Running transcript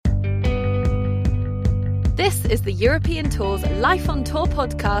This is the European Tour's Life on Tour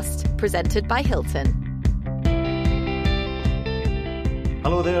podcast, presented by Hilton.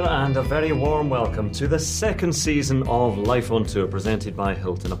 Hello there, and a very warm welcome to the second season of Life on Tour, presented by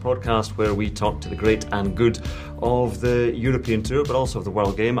Hilton, a podcast where we talk to the great and good of the European Tour, but also of the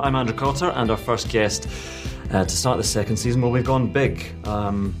World Game. I'm Andrew Cotter, and our first guest to start the second season, well, we've gone big.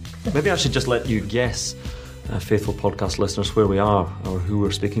 Maybe I should just let you guess, faithful podcast listeners, where we are or who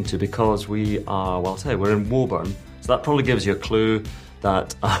we're speaking to, because we are, well, I'll tell you, we're in Woburn. So that probably gives you a clue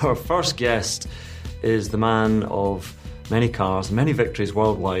that our first guest is the man of many cars, many victories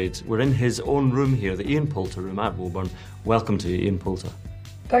worldwide. We're in his own room here, the Ian Poulter room at Woburn. Welcome to you, Ian Poulter.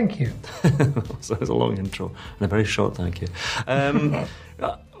 Thank you. So it's a long intro and a very short thank you.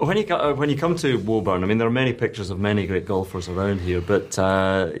 When you come to Woburn, I mean, there are many pictures of many great golfers around here, but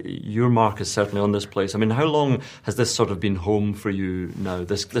your mark is certainly on this place. I mean, how long has this sort of been home for you now,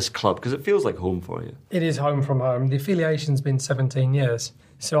 this club? Because it feels like home for you. It is home from home. The affiliation's been 17 years.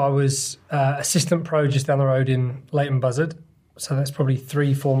 So I was assistant pro just down the road in Leighton Buzzard. So that's probably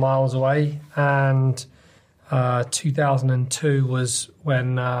 3-4 miles away. And 2002 was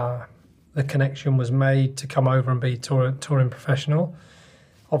when the connection was made to come over and be touring professional.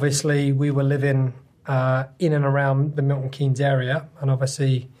 Obviously, we were living in and around the Milton Keynes area, and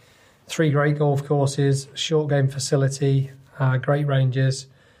obviously 3 great golf courses, short game facility, great ranges.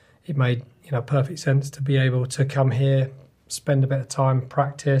 It made perfect sense to be able to come here, spend a bit of time,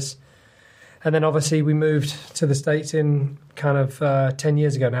 practice. And then obviously we moved to the States in kind of 10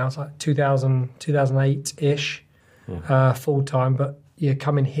 years ago now. It's like 2008-ish, full-time. But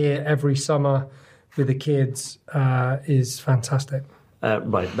coming here every summer with the kids is fantastic.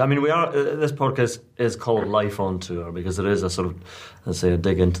 Right. I mean, we are. This podcast is called Life on Tour because it is a sort of, let's say, a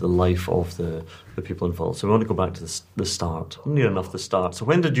dig into the life of the people involved. So we want to go back to the start. Near enough the start. So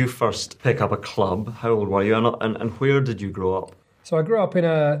when did you first pick up a club? How old were you? And where did you grow up? So I grew up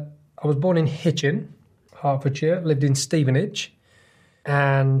I was born in Hitchin, Hertfordshire, lived in Stevenage.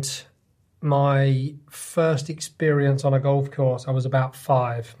 And my first experience on a golf course, I was about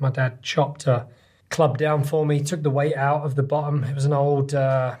 5. My dad chopped a club down for me, took the weight out of the bottom. It was an old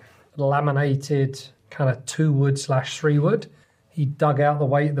laminated kind of 2-wood/3 wood. He dug out the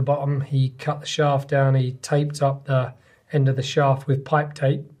weight at the bottom. He cut the shaft down. He taped up the end of the shaft with pipe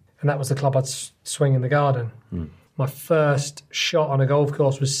tape. And that was the club I'd swing in the garden. My first shot on a golf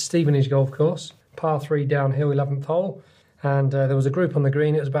course was Stevenage Golf Course, par 3 downhill, 11th hole. And there was a group on the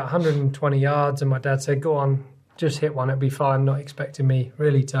green. It was about 120 yards. And my dad said, go on, just hit one. It'll be fine. Not expecting me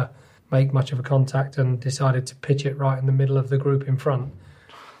really to make much of a contact, and decided to pitch it right in the middle of the group in front.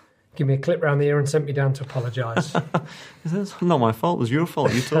 Give me a clip round the ear and sent me down to apologise. It's not my fault, it was your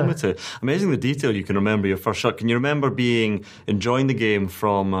fault. You told me to. Amazing the detail you can remember your first shot. Can you remember enjoying the game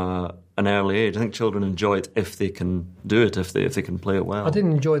from an early age? I think children enjoy it if they can do it, if they can play it well. I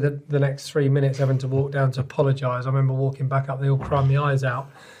didn't enjoy the next 3 minutes having to walk down to apologise. I remember walking back up the hill crying my eyes out.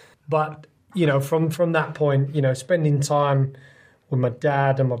 But, from that point, spending time with my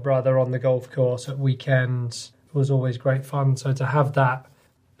dad and my brother on the golf course at weekends was always great fun. So to have that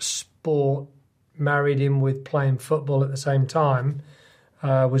sport married in with playing football at the same time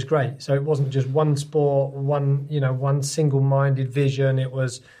was great. So it wasn't just one sport, one single-minded vision. It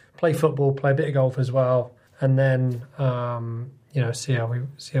was play football, play a bit of golf as well, and then see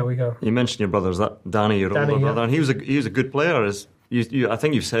how we go. You mentioned your brother. Is that Danny, your older brother? And he was a good player. I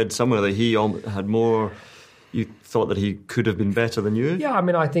think you've said somewhere that he had more. You thought that he could have been better than you? Yeah, I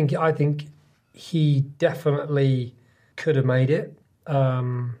mean, I think he definitely could have made it.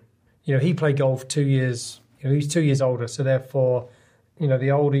 He played golf 2 years. He's 2 years older, so therefore,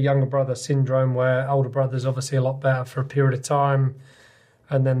 the older younger brother syndrome, where older brother's obviously a lot better for a period of time,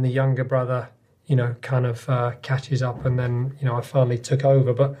 and then the younger brother, kind of catches up, and then I finally took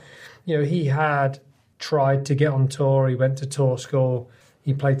over. But he had tried to get on tour. He went to tour school.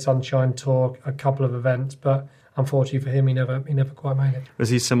 He played Sunshine Tour, a couple of events, but unfortunately for him, he never quite made it. Was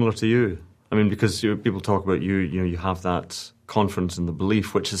he similar to you? I mean, because people talk about you have that confidence and the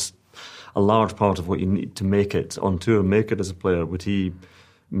belief, which is a large part of what you need to make it on tour, make it as a player. Would he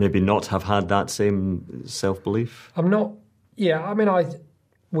maybe not have had that same self-belief?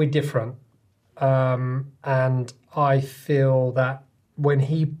 We're different. And I feel that when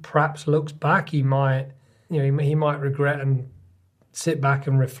he perhaps looks back, he might regret and sit back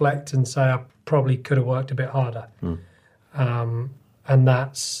and reflect and say, I probably could have worked a bit harder. And and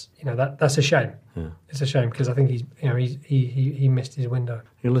that's a shame. Yeah. It's a shame because I think he missed his window.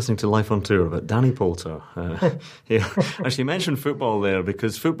 You're listening to Life on Tour about Danny Poulter. Actually, you mentioned football there,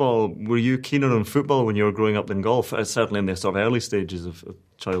 because football, were you keener on football when you were growing up than golf? Certainly in the sort of early stages of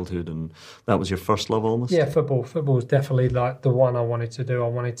childhood, and that was your first love almost? Yeah, football. Football was definitely like the one I wanted to do. I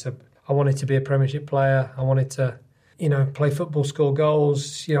wanted to be a Premiership player. I wanted to, play football, score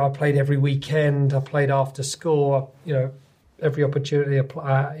goals. I played every weekend. I played after school. Every opportunity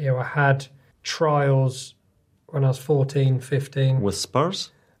I had. Trials when I was 14, 15. With Spurs?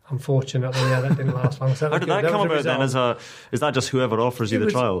 Unfortunately, that didn't last long. So How did that come about then? Is that just whoever offers you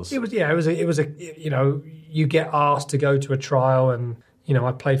the trials? It was you get asked to go to a trial, and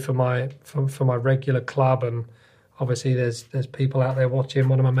I played for my regular club, and obviously there's people out there watching.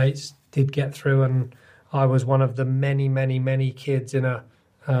 One of my mates did get through, and I was one of the many kids in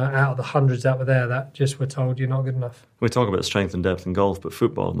out of the hundreds that were there that just were told you're not good enough. We talk about strength and depth in golf, but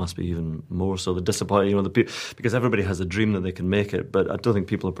football must be even more so. The disappointment, because everybody has a dream that they can make it, but I don't think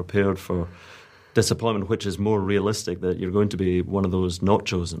people are prepared for disappointment, which is more realistic, that you're going to be one of those not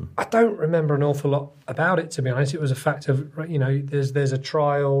chosen. I don't remember an awful lot about it, to be honest. It was a fact of, there's a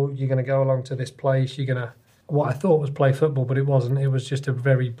trial, you're going to go along to this place, you're going to, what I thought was play football, but it wasn't. It was just a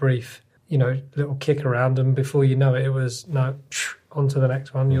very brief, little kick around, and before you know it, it was, no, on to the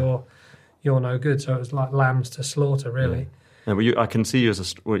next one, you're no good. So it was like lambs to slaughter, really. Yeah. I can see you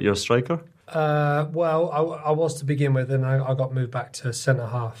as you're a striker? Well, I was to begin with, and I got moved back to centre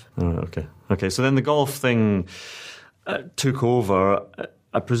half. Oh, okay. So then the golf thing took over.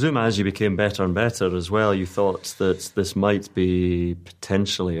 I presume as you became better and better as well, you thought that this might be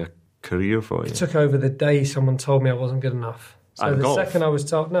potentially a career for you. It took over the day someone told me I wasn't good enough. So the second I was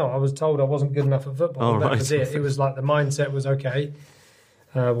told I wasn't good enough at football. That was it. It was like the mindset was, okay,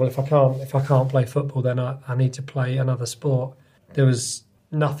 well, if I can't play football, then I need to play another sport. There was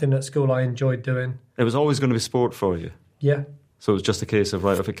nothing at school I enjoyed doing. It was always going to be sport for you? Yeah. So it was just a case of,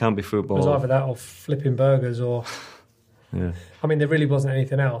 right, if it can't be football... It was either that or flipping burgers or... Yeah. I mean, there really wasn't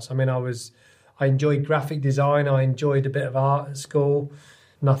anything else. I mean, I enjoyed graphic design. I enjoyed a bit of art at school.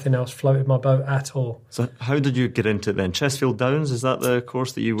 Nothing else floated my boat at all. So how did you get into it then? Chestfield Downs, is that the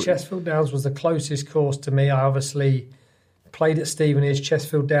course that you... Chestfield Downs was the closest course to me. I obviously played at Stevenage.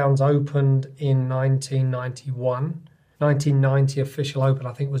 Chestfield Downs opened in 1991. 1990 official open,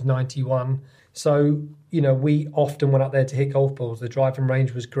 I think, was 91. So, we often went up there to hit golf balls. The driving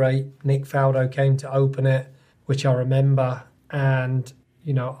range was great. Nick Faldo came to open it, which I remember. And,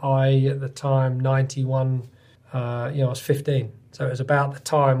 I, at the time, 91, I was 15. So it was about the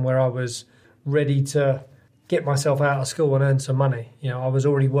time where I was ready to get myself out of school and earn some money. I was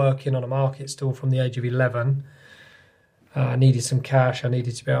already working on a market stall from the age of 11. I needed some cash. I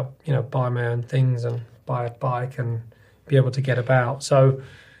needed to be able, buy my own things and buy a bike and be able to get about. So,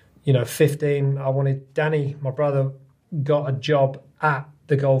 15, I wanted... Danny, my brother, got a job at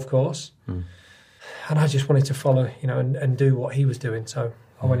the golf course. And I just wanted to follow, and do what he was doing. So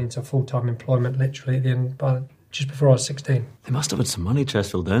I went into full-time employment literally at the end, just before I was 16. They must have had some money,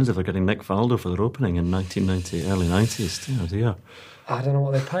 Chestfield Downs, if they're getting Nick Faldo for their opening in 1990, early 90s. Dear. I don't know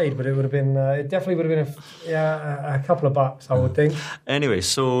what they paid, but it would have been. It definitely would have been a couple of bucks, I would think. Anyway,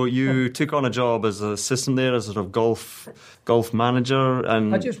 so you took on a job as an assistant there, as a sort of golf manager,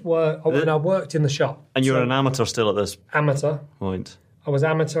 and I just worked. I worked in the shop. And you were an amateur still at this amateur point. I was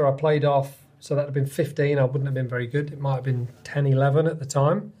amateur. I played off, so that would have been 15. I wouldn't have been very good. It might have been 10, 11 at the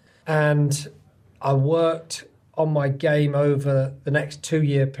time, and I worked on my game over the next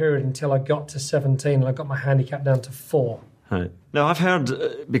 2-year period until I got to 17, and I got my handicap down to 4. Right. Now, I've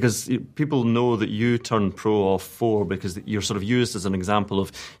heard, because people know that you turned pro off 4 because you're sort of used as an example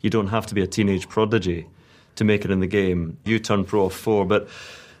of you don't have to be a teenage prodigy to make it in the game. You turned pro off 4, but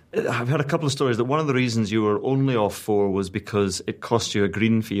I've heard a couple of stories that one of the reasons you were only off 4 was because it cost you a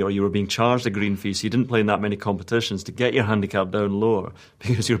green fee, or you were being charged a green fee, so you didn't play in that many competitions to get your handicap down lower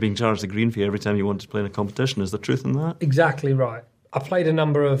because you were being charged a green fee every time you wanted to play in a competition. Is there truth in that? Exactly right. I played a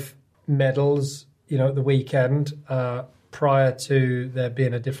number of medals, at the weekend, prior to there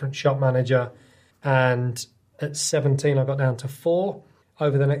being a different shop manager, and at 17 I got down to 4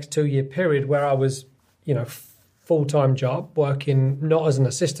 over the next 2-year period, where I was, full-time job, working not as an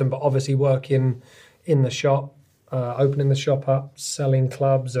assistant, but obviously working in the shop, opening the shop up, selling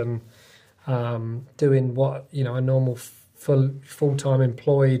clubs, and doing what a normal full-time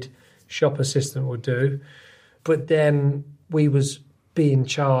employed shop assistant would do. But then we was being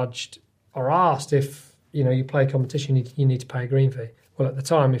charged or asked if you play a competition, you need to pay a green fee. Well, at the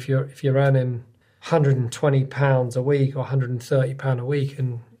time, if you're earning £120 a week or £130 a week,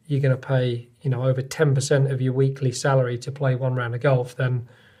 and you're going to pay, over 10% of your weekly salary to play one round of golf, then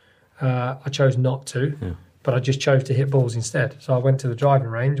I chose not to. Yeah. But I just chose to hit balls instead. So I went to the driving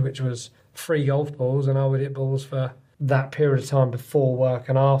range, which was free golf balls, and I would hit balls for that period of time before work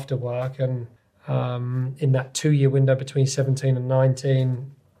and after work. And in that 2-year window between 17 and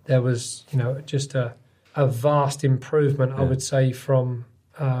 19, there was, just a vast improvement, I would say, from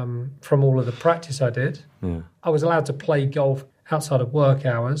all of the practice I did. Yeah. I was allowed to play golf outside of work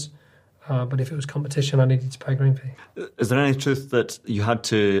hours, but if it was competition, I needed to pay green fee. Is there any truth that you had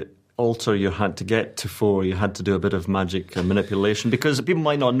to alter, you had to get to 4, you had to do a bit of magic and manipulation? Because people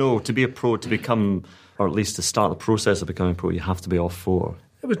might not know, to be a pro, to become, or at least to start the process of becoming pro, you have to be off 4.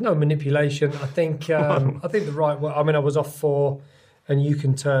 There was no manipulation. I think the right way. I mean, I was off 4, and you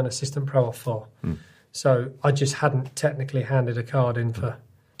can turn assistant pro off 4. So I just hadn't technically handed a card in for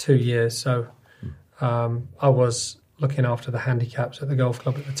 2 years. So I was looking after the handicaps at the golf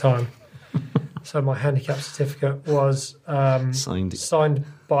club at the time. So my handicap certificate was signed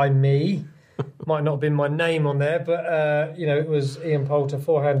by me. Might not have been my name on there, but it was Ian Poulter,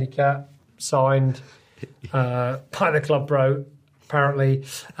 4 handicap, signed by the club pro, apparently,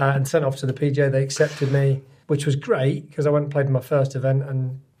 and sent off to the PGA. They accepted me, which was great because I went and played in my first event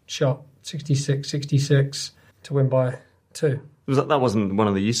and shot 66 to win by 2. That wasn't one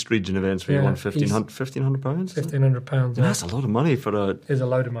of the East Region events where you won £1,500? £1,500. Yeah. That's a lot of money for a... It is a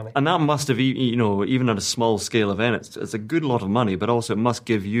load of money. And that must have, even at a small scale event, it's a good lot of money, but also it must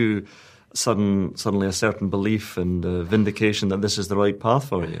give you suddenly a certain belief and vindication that this is the right path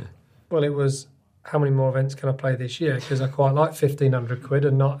for you. Well, it was, how many more events can I play this year? Because I quite like £1,500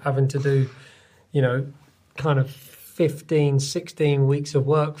 and not having to do, kind of 15, 16 weeks of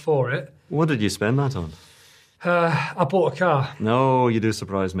work for it. What did you spend that on? I bought a car. No, you do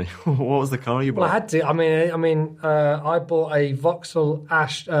surprise me. What was the car you bought? Well, I had to. I bought a Vauxhall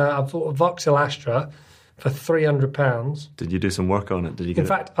Astra for £300. Did you do some work on it? Did you get In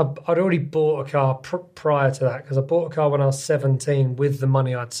fact, I'd already bought a car prior to that because I bought a car when I was 17 with the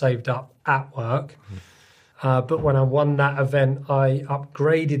money I'd saved up at work. But when I won that event, I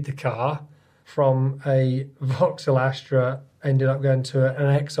upgraded the car from a Vauxhall Astra, ended up going to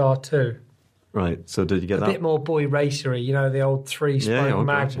an XR2. Right, so did you get that? A bit more boy racery, the old 3-spoke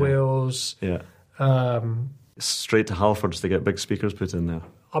mag wheels. Yeah. Straight to Halfords to get big speakers put in there.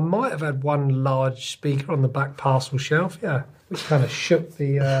 I might have had one large speaker on the back parcel shelf, which kind of shook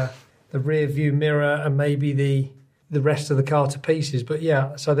the rear view mirror and maybe the rest of the car to pieces. But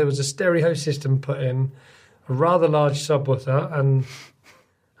so there was a stereo system put in, a rather large subwoofer, and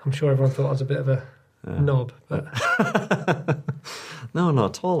I'm sure everyone thought I was a bit of a knob. But No,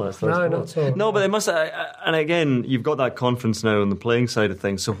 not at all. No, not at all. No, but it must. And again, you've got that confidence now on the playing side of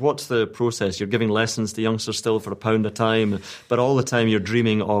things. So, what's the process? You're giving lessons to youngsters still for £1 a time, but all the time you're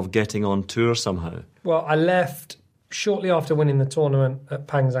dreaming of getting on tour somehow. Well, I left shortly after winning the tournament at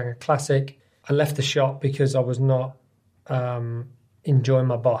Pangzanga Classic. I left the shop because I was not enjoying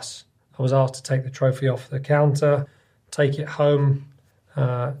my boss. I was asked to take the trophy off the counter, take it home.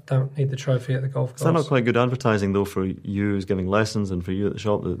 Don't need the trophy at the golf course. Is that not quite good advertising, though, for you as giving lessons and for you at the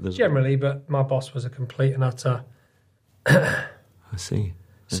shop? Generally, but my boss was a complete and utter... I see.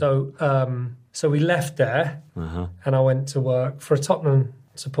 So we left there, and I went to work for a Tottenham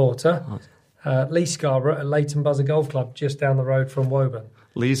supporter, Lee Scarborough at Leighton Buzzard Golf Club, just down the road from Woburn.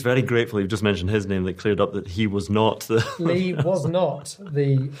 Lee's very grateful. You've just mentioned his name. That cleared up that he was not the... Lee was not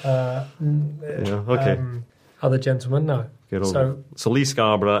the other gentleman, no. So Lee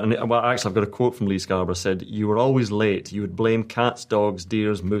Scarborough, and actually I've got a quote from Lee Scarborough, said, "You were always late. You would blame cats, dogs,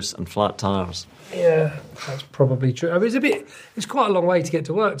 deers, moose and flat tyres." Yeah, that's probably true. I mean, it's quite a long way to get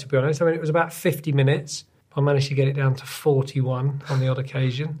to work, to be honest. I mean, it was about 50 minutes. I managed to get it down to 41 on the odd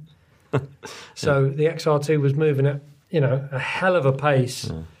occasion. So the XR2 was moving at, a hell of a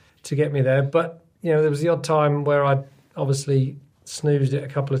pace to get me there. But, there was the odd time where I'd obviously snoozed it a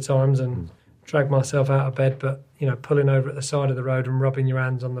couple of times and dragged myself out of bed, but pulling over at the side of the road and rubbing your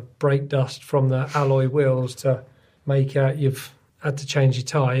hands on the brake dust from the alloy wheels to make out you've had to change your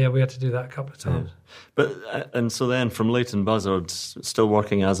tyre. Yeah, we had to do that a couple of times. But and so then from Leighton Buzzard, still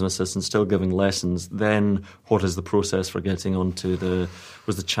working as an assistant, still giving lessons, then what is the process for getting onto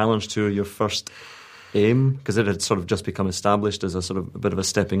was the Challenge Tour your first aim? Because it had sort of just become established as a bit of a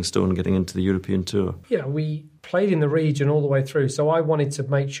stepping stone getting into the European Tour. Yeah, we played in the region all the way through, so I wanted to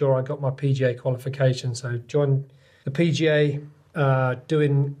make sure I got my PGA qualification. So joined the PGA,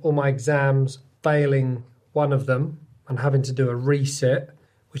 doing all my exams, failing one of them and having to do a resit,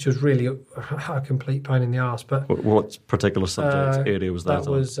 which was really a complete pain in the arse. But what particular subject area was that?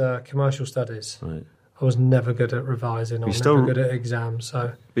 That was commercial studies. Right. I was never good at revising. I was never good at exams.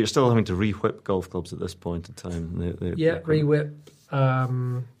 So, but you're still having to re-whip golf clubs at this point in time. Re-whip.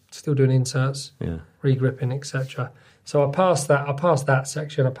 Still doing inserts, re-gripping, etc. So I passed that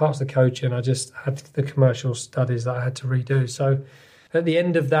section. I passed the coaching. I just had the commercial studies that I had to redo. So at the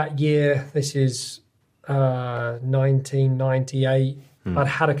end of that year, this is 1998. I'd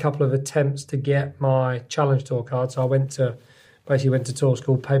had a couple of attempts to get my Challenge Tour card. So I went to tour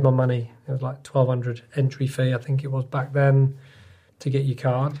school, paid my money. It was like $1,200 entry fee, I think it was back then, to get your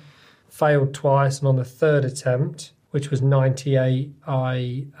card. Failed twice, and on the third attempt, which was 98,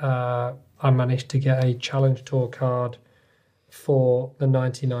 I managed to get a Challenge Tour card for the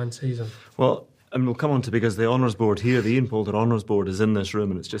 99 season. Well, and we'll come on to, because the honours board here, the Ian Poulter honours board, is in this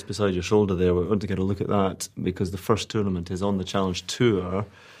room and it's just beside your shoulder there. We want to get a look at that because the first tournament is on the Challenge Tour.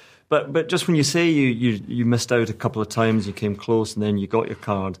 But just when you say you missed out a couple of times, you came close and then you got your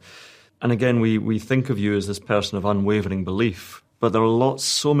card. And again, we think of you as this person of unwavering belief. But there are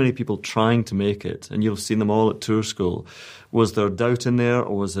so many people trying to make it, and you've seen them all at tour school. Was there doubt in there,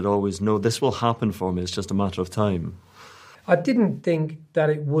 or was it always, no, this will happen for me, it's just a matter of time? I didn't think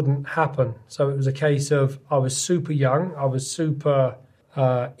that it wouldn't happen. So it was a case of I was super young, I was super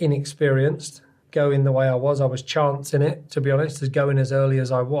inexperienced, going the way I was chancing it, to be honest, as going as early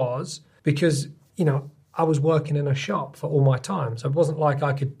as I was, because, I was working in a shop for all my time. So it wasn't like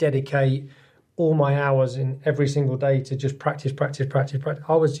I could dedicate all my hours in every single day to just practice.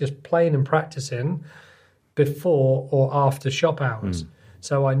 I was just playing and practicing before or after shop hours.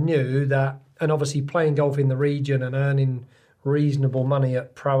 So I knew that, and obviously playing golf in the region and earning reasonable money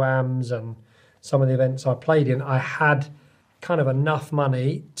at Pro-Ams and some of the events I played in, I had kind of enough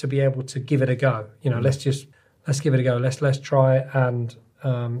money to be able to give it a go. Let's give it a go. Let's try it and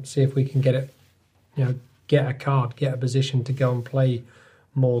see if we can get it, get a card, get a position to go and play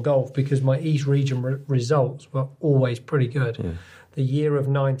more golf, because my East Region results were always pretty good. Yeah. The year of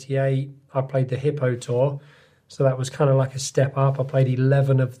 98, I played the Hippo Tour, so that was kind of like a step up. I played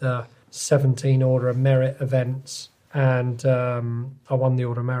 11 of the 17 Order of Merit events, and I won the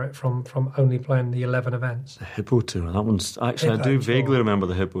Order of Merit from only playing the 11 events. The Hippo Tour, that one's... Actually, Hippo I do Tour. Vaguely remember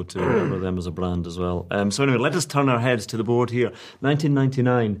the Hippo Tour. I remember them as a brand as well. So anyway, let us turn our heads to the board here.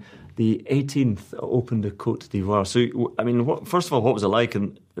 1999... The 18th Open de Côte d'Ivoire. So, I mean, first of all, what was it like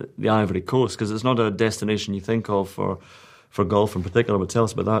in the Ivory Coast? Because it's not a destination you think of for golf in particular. But tell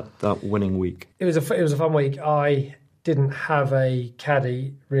us about that winning week. It was a fun week. I didn't have a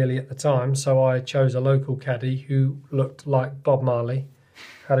caddy really at the time, so I chose a local caddy who looked like Bob Marley.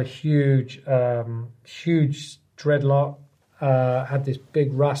 Had a huge dreadlock. Had this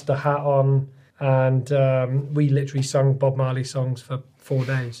big Rasta hat on, and we literally sung Bob Marley songs for 4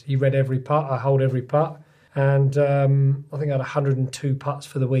 days. He read every putt, I hold every putt, and I think I had 102 putts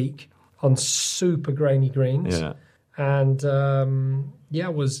for the week on super grainy greens. Yeah. And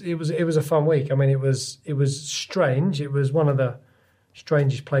it was a fun week. I mean, it was strange. It was one of the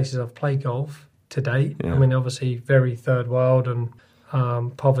strangest places I've played golf to date. Yeah. I mean, obviously very third world, and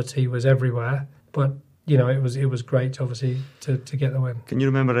poverty was everywhere, but it was great, obviously, to get the win. Can you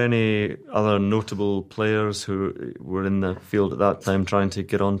remember any other notable players who were in the field at that time trying to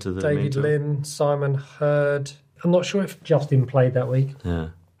get onto the David Lynn, Simon Hurd. I'm not sure if Justin played that week. Yeah.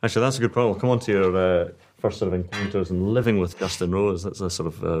 Actually, that's a good point. We'll come on to your first sort of encounters and living with Justin Rose. That's a sort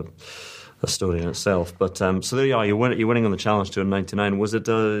of a story in itself. But so there you are. You're winning on the Challenge Tour in '99. Was it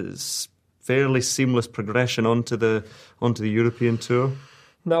a fairly seamless progression onto the European Tour?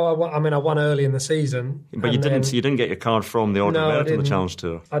 No, I won early in the season. But you didn't get your card from the Order of Merit on the Challenge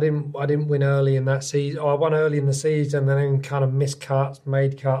Tour. I didn't win early in that season. I won early in the season, and then kind of missed cuts,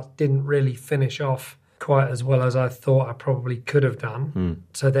 made cuts, didn't really finish off quite as well as I thought I probably could have done.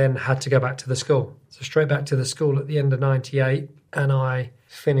 So then had to go back to the school. So straight back to the school at the end of 98, and I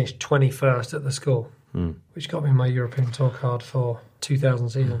finished 21st at the school, which got me my European Tour card for 2000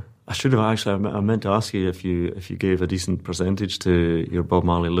 season. I should have actually. I meant to ask you if you gave a decent percentage to your Bob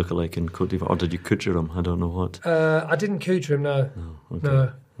Marley lookalike in Côte d'Ivoire, or did you couture him? I don't know what. I didn't couture him. No. Oh, okay.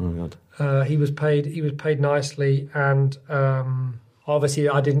 No. Oh God. He was paid nicely, and obviously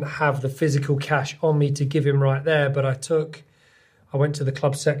I didn't have the physical cash on me to give him right there. But I went to the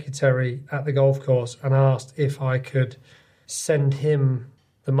club secretary at the golf course and asked if I could send him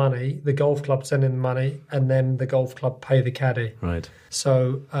the money, the golf club send him the money, and then the golf club pay the caddy. Right.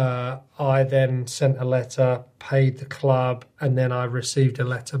 So I then sent a letter, paid the club, and then I received a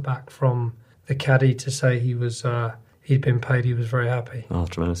letter back from the caddy to say he'd been paid. He was very happy. Oh,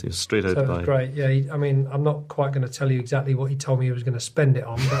 tremendous. He was straight out so it was great. Yeah, I'm not quite going to tell you exactly what he told me he was going to spend it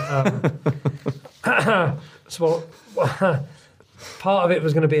on, but Part of it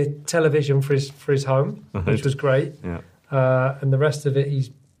was going to be a television for his home, which was great. Yeah. And the rest of it, he's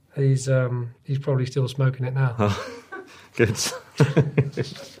probably still smoking it now. Good.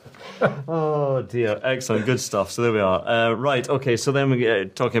 Oh dear, excellent, good stuff. So there we are. Right, okay. So then we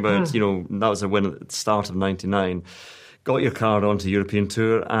talking about that was a win at the start of '99. Got your card onto European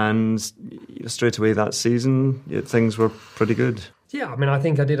Tour, and straight away that season things were pretty good. Yeah, I mean, I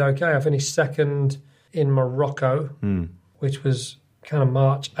think I did okay. I finished second in Morocco, which was kind of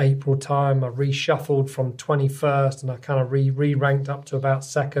March, April time. I reshuffled from 21st, and I kind of re-ranked up to about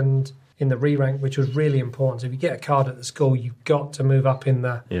second in the re-rank, which was really important. So if you get a card at the school, you've got to move up in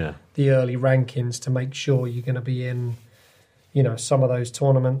the early rankings to make sure you're going to be in, some of those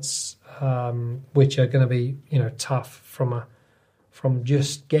tournaments, which are going to be, tough from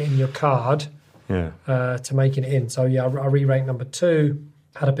just getting your card to making it in. So I re-ranked number 2,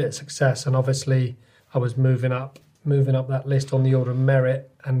 had a bit of success, and obviously I was moving up that list on the order of merit,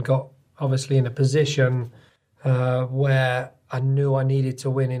 and got obviously in a position where I knew I needed to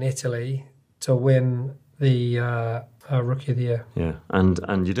win in Italy to win the Rookie of the Year. Yeah,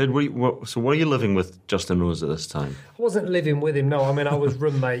 and you did. So were you living with Justin Rose at this time? I wasn't living with him, no. I mean, I was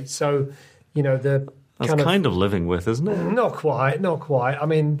roommate, so, That's kind of living with, isn't it? Not quite. I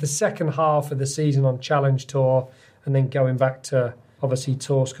mean, the second half of the season on Challenge Tour, and then going back to, obviously,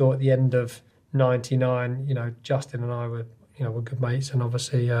 Tour Score at the end of 99, Justin and I were good mates, and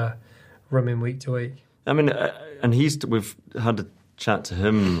obviously rooming week to week. I mean, and we've had a chat to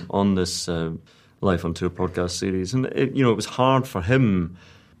him on this Life on Tour podcast series, and it was hard for him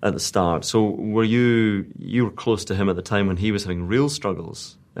at the start. So were you were close to him at the time when he was having real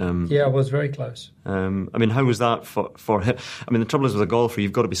struggles? Yeah, I was very close. I mean, how was that for him? I mean, the trouble is with a golfer,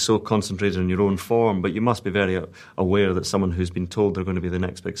 you've got to be so concentrated on your own form, but you must be very aware that someone who's been told they're going to be the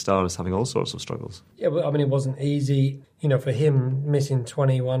next big star is having all sorts of struggles. Yeah, but I mean, it wasn't easy, for him missing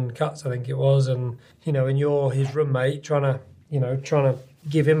 21 cuts, I think it was, and and you're his roommate trying to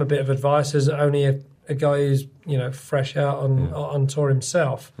give him a bit of advice as only a guy who's fresh out on tour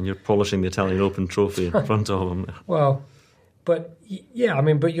himself. And you're polishing the Italian Open trophy in front of him. Well. But yeah, I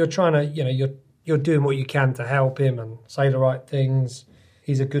mean, but you're trying to, you're doing what you can to help him and say the right things.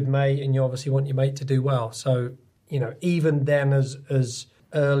 He's a good mate, and you obviously want your mate to do well. So, even then, as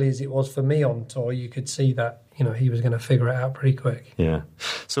early as it was for me on tour, you could see that, he was going to figure it out pretty quick. Yeah.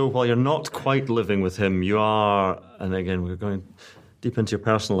 So while you're not quite living with him, you are, and again, we're going deep into your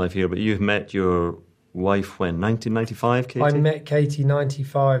personal life here, but you've met your wife when? 1995, Katie? I met Katie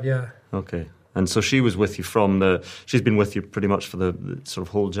 95, yeah. Okay. And so she was with you she's been with you pretty much for the sort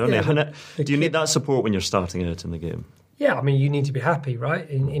of whole journey. Yeah, do you need that support when you're starting out in the game? Yeah, I mean, you need to be happy, right?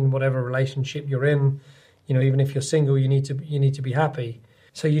 In whatever relationship you're in, even if you're single, you need to be happy.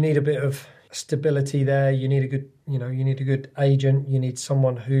 So you need a bit of stability there. You need a good agent. You need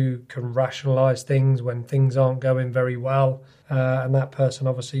someone who can rationalise things when things aren't going very well. And that person,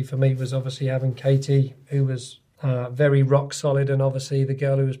 obviously, for me, was obviously having Katie, who was very rock solid, and obviously the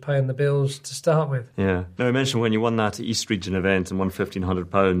girl who was paying the bills to start with. Yeah. Now, I mentioned when you won that East Region event and won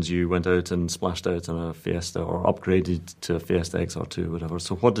 £1,500, you went out and splashed out on a Fiesta, or upgraded to a Fiesta XR2, whatever.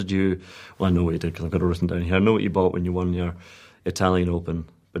 So what did you... Well, I know what you did because I've got it written down here. I know what you bought when you won your Italian Open,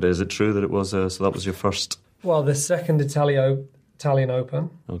 but is it true that it was... so that was your first... Well, the second Italian Open.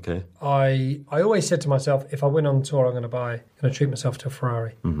 Okay. I always said to myself, if I win on tour, I'm going to treat myself to a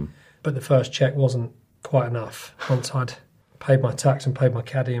Ferrari. Mm-hmm. But the first cheque wasn't quite enough once I'd paid my tax and paid my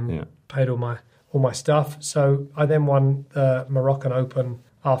caddy and paid all my stuff. So I then won the Moroccan Open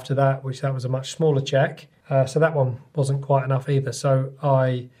after that, that was a much smaller cheque. So that one wasn't quite enough either. So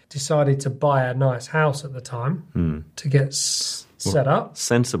I decided to buy a nice house at the time to get set up.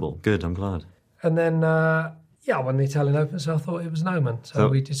 Sensible. Good, I'm glad. And then, I won the Italian Open, so I thought it was an omen. So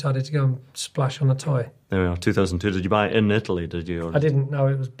we decided to go and splash on a toy. There we are, 2002. Did you buy it in Italy, did you? Or? I didn't know.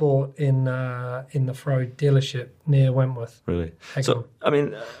 It was bought in the Ferrari dealership near Wentworth. Really? So, I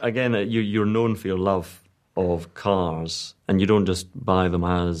mean, again, you're known for your love of cars, and you don't just buy them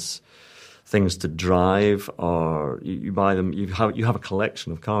as things to drive, or you buy them, you have a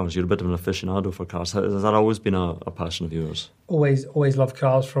collection of cars. You're a bit of an aficionado for cars. Has that always been a passion of yours? Always loved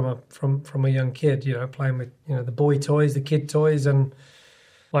cars from a young kid, playing with, the boy toys, the kid toys, and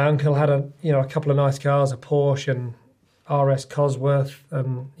my uncle had a couple of nice cars, a Porsche and RS Cosworth,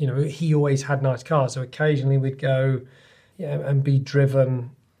 and, he always had nice cars. So occasionally we'd go and be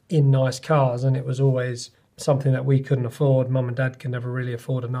driven in nice cars, and it was always something that we couldn't afford. Mum and Dad could never really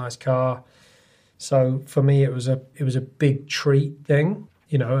afford a nice car. So for me, it was a big treat thing,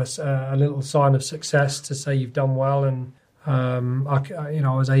 a little sign of success to say you've done well, and I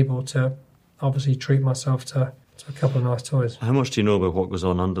was able to obviously treat myself to So a couple of nice toys. How much do you know about what goes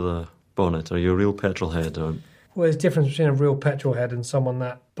on under the bonnet? Are you a real petrol head? Or... Well, there's a difference between a real petrol head and someone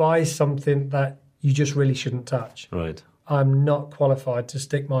that buys something that you just really shouldn't touch. Right. I'm not qualified to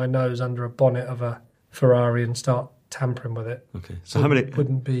stick my nose under a bonnet of a Ferrari and start tampering with it. Okay. So how many...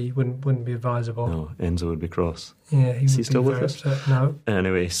 Wouldn't be advisable. No, Enzo would be cross. Yeah, he would he still be with very us? upset. No.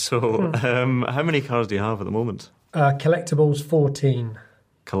 Anyway, so how many cars do you have at the moment? Collectibles 14.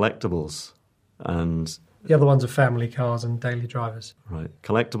 Collectibles and... The other ones are family cars and daily drivers. Right.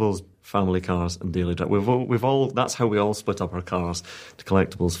 Collectibles, family cars and daily drivers. We've all... That's how we all split up our cars, to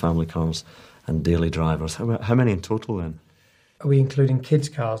collectibles, family cars and daily drivers. How many in total then? Are we including kids'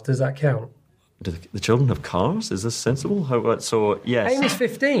 cars? Does that count? Do the children have cars? Is this sensible? So, yes. Amy's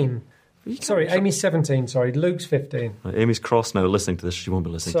 15. Sorry, Amy's 17. Sorry, Luke's 15. Right, Amy's cross now listening to this. She won't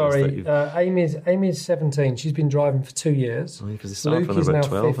be listening Sorry, to this. Amy's 17. She's been driving for 2 years. Because they start Luke when is they're now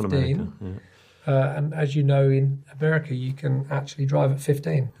about 12 15. in America. Yeah. And as you know, in America, you can actually drive at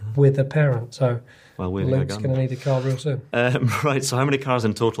 15 with a parent. So Well, Luke's going to need a car real soon. Right, so how many cars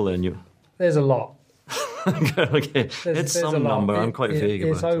in total then? There's a lot. Okay, it's some number. I'm quite vague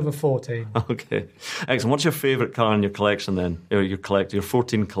about it. It's over 14. Okay, excellent. What's your favourite car in your collection then? Your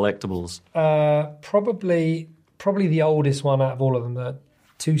 14 collectibles. Probably the oldest one out of all of them, the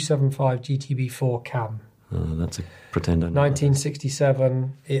 275 GTB4 Cam. That's a pretend I know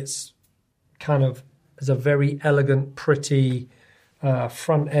 1967. It's kind of is a very elegant, pretty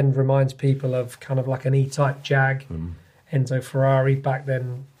front end. Reminds people of kind of like an E-Type Jag. Enzo Ferrari back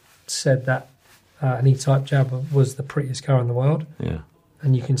then said that an E-Type Jag was the prettiest car in the world. Yeah.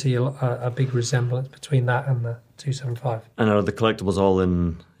 And you can see a big resemblance between that and the 275. And are the collectibles all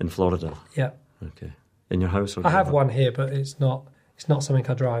in Florida? Yeah. Okay. In your house? Or I have one here, but it's not something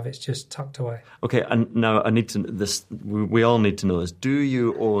I drive. It's just tucked away. Okay, and now I need to this. We all need to know this. Do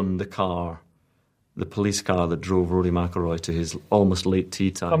you own the car, the police car that drove Rory McIlroy to his almost late tee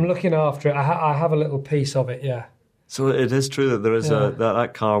time? I'm looking after it. I have a little piece of it. Yeah. So it is true that there is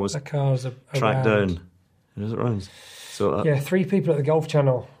that car was tracked down. Is it around? So 3 people at the Golf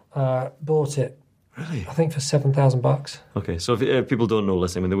Channel bought it. Really? I think for $7,000. Okay, so if people don't know,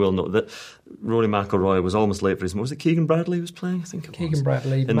 listening, they will know that Rory McIlroy was almost late for his... Was it Keegan Bradley who was playing? I think it was. Keegan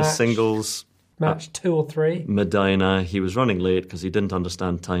Bradley. In the singles... Match 2 or 3. Medina. He was running late because he didn't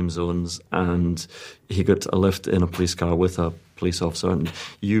understand time zones, and he got a lift in a police car with a police officer, and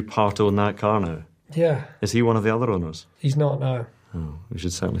you part own that car now? Yeah. Is he one of the other owners? He's not, no. Oh, we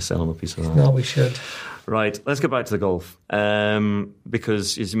should certainly sell him a piece of that. No, we should. Right, let's get back to the golf.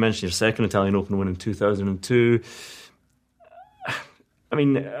 Because, as you mentioned, your second Italian Open win in 2002. I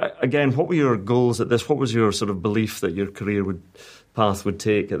mean, again, what were your goals at this? What was your sort of belief that your career path would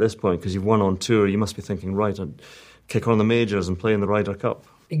take at this point? Because you've won on tour, you must be thinking, right, I'd kick on the majors and play in the Ryder Cup.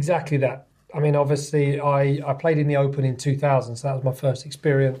 Exactly that. I mean, obviously, I played in the Open in 2000, so that was my first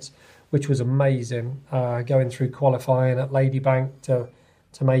experience, which was amazing, going through qualifying at Ladybank to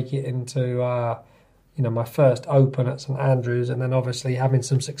make it into my first Open at St Andrews, and then obviously having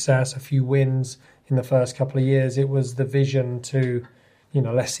some success, a few wins in the first couple of years. It was the vision to,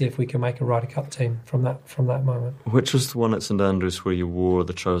 let's see if we can make a Ryder Cup team from that moment. Which was the one at St Andrews where you wore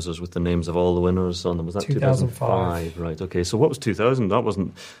the trousers with the names of all the winners on them? Was that 2005? Right. Okay. So what was 2000? That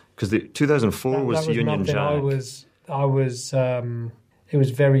wasn't because the 2004 was Union Jack. It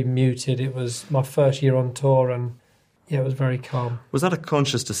was very muted. It was my first year on tour, and it was very calm. Was that a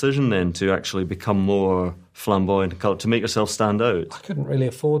conscious decision then to actually become more flamboyant, to make yourself stand out? I couldn't really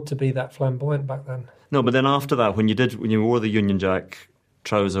afford to be that flamboyant back then. No, but then after that, when you wore the Union Jack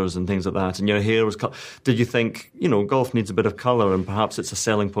trousers and things like that, and your hair was cut, did you think, golf needs a bit of colour, and perhaps it's a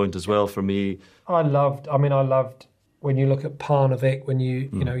selling point as well for me? I loved when you look at Parnevik, when you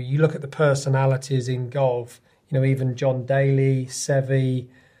look at the personalities in golf. Even John Daly, Seve,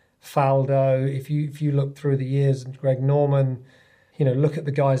 Faldo. If you look through the years, and Greg Norman, look at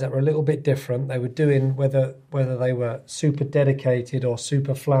the guys that were a little bit different. They were doing whether they were super dedicated or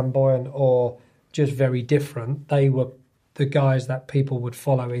super flamboyant or just very different. They were the guys that people would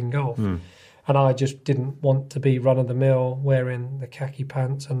follow in golf. And I just didn't want to be run of the mill, wearing the khaki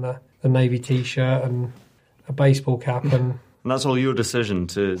pants and the navy t-shirt and a baseball cap and. And that's all your decision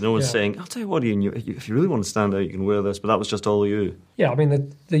to... No one's saying, I'll tell you what, Ian, if you really want to stand out, you can wear this, but that was just all you. Yeah, I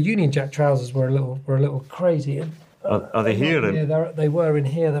mean, the Union Jack trousers were a little crazy. Are they here? Yeah, they were in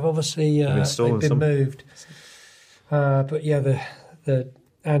here. They've obviously they've been moved. But yeah, the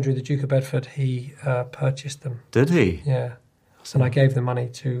Andrew, the Duke of Bedford, he purchased them. Did he? Yeah. And I gave the money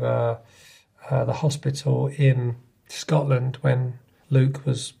to the hospital in Scotland when Luke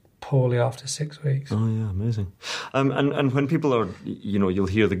was poorly after 6 weeks. Oh yeah, amazing. And when people are, you'll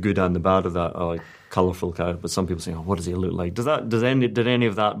hear the good and the bad of that, like colourful character, but some people say, what does he look like? Did any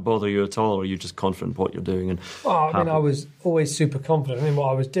of that bother you at all, or are you just confident in what you're doing? I was always super confident in what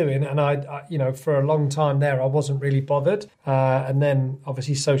I was doing, and I for a long time there, I wasn't really bothered. And then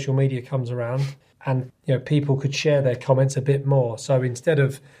obviously social media comes around, and people could share their comments a bit more. So instead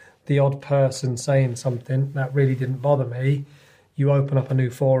of the odd person saying something that really didn't bother me, you open up a new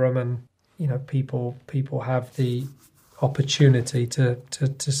forum, and people have the opportunity to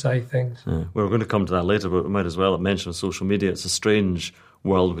say things. Yeah. We're going to come to that later, but we might as well mention social media. It's a strange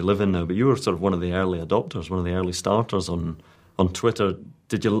world we live in now, but you were sort of one of the early adopters, one of the early starters on Twitter.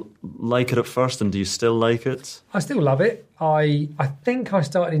 Did you like it at first, and do you still like it? I still love it. I think I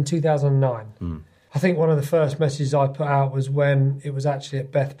started in 2009. I think one of the first messages I put out was when it was actually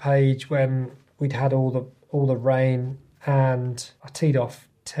at Bethpage, when we'd had all the rain, and I teed off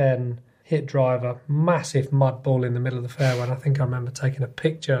 10, hit driver, massive mud ball in the middle of the fairway. And I think I remember taking a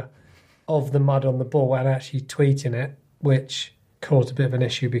picture of the mud on the ball and actually tweeting it, which caused a bit of an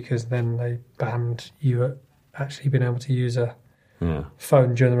issue because then they banned you actually being able to use a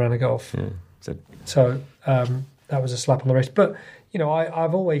phone during the round of golf. Yeah. So that was a slap on the wrist. But,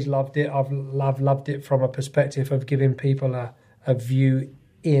 I've always loved it. I've loved it from a perspective of giving people a view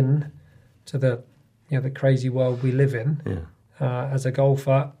in to the crazy world we live in as a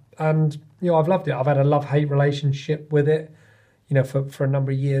golfer. And, I've loved it. I've had a love-hate relationship with it. For a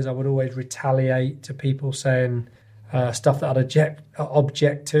number of years, I would always retaliate to people saying stuff that I'd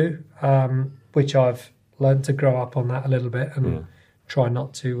object to, which I've learned to grow up on that a little bit and try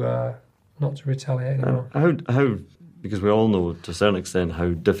not to retaliate anymore. How, because we all know to a certain extent how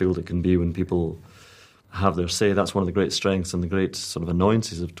difficult it can be when people have their say. That's one of the great strengths and the great sort of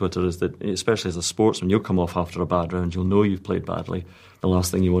annoyances of Twitter, is that, especially as a sportsman, you'll come off after a bad round, you'll know you've played badly. The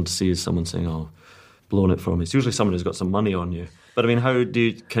last thing you want to see is someone saying, blown it for me. It's usually someone who's got some money on you. But I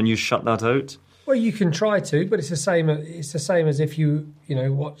mean, can you shut that out? Well, you can try to, but it's the same as if you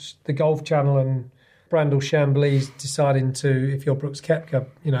watch the Golf Channel and Brandel Chambly's deciding to, if you're Brooks Koepka,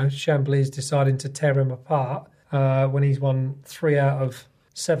 Chambly's deciding to tear him apart when he's won 3 out of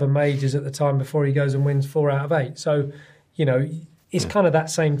 7 majors at the time before he goes and wins 4 out of 8. So, it's kind of that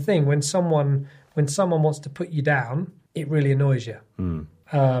same thing. When someone wants to put you down, it really annoys you.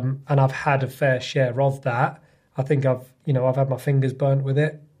 And I've had a fair share of that. I think I've had my fingers burnt with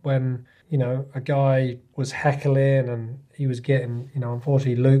it when, a guy was heckling and he was getting,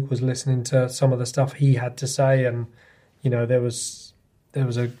 unfortunately Luke was listening to some of the stuff he had to say, and, there was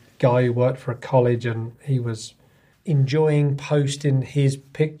a guy who worked for a college and he was enjoying posting his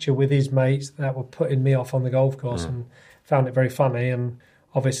picture with his mates that were putting me off on the golf course, and found it very funny. And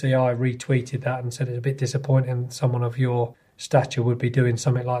obviously I retweeted that and said it's a bit disappointing someone of your stature would be doing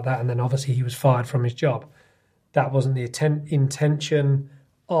something like that. And then obviously he was fired from his job. That wasn't the intention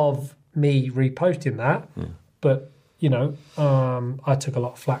of me reposting that, but I took a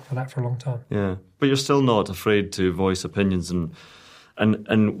lot of flack for that for a long time. Yeah, but you're still not afraid to voice opinions, and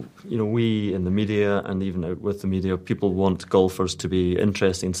we in the media and even out with the media, people want golfers to be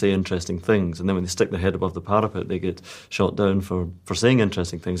interesting, say interesting things, and then when they stick their head above the parapet, they get shot down for saying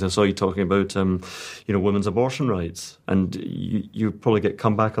interesting things. I saw you talking about women's abortion rights, and you probably get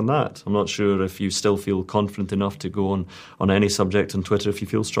comeback on that. I'm not sure if you still feel confident enough to go on any subject on Twitter if you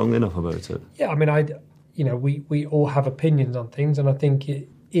feel strongly enough about it. Yeah, I mean, we all have opinions on things, and I think it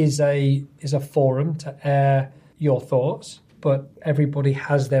is a forum to air your thoughts. But everybody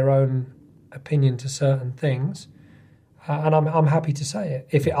has their own opinion to certain things, and I'm happy to say it.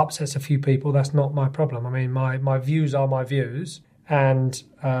 If it upsets a few people, that's not my problem. I mean, my views are my views, and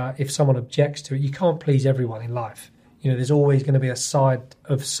if someone objects to it, you can't please everyone in life. There's always going to be a side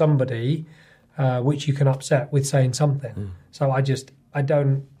of somebody which you can upset with saying something. So I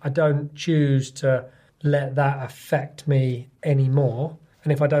don't choose to let that affect me anymore.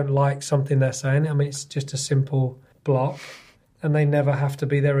 And if I don't like something they're saying, I mean, it's just a simple block, and they never have to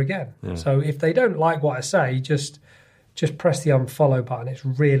be there again. Yeah. So if they don't like what I say, just press the unfollow button. It's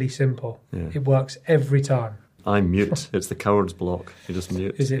really simple. Yeah. It works every time. I mute. It's the coward's block. You just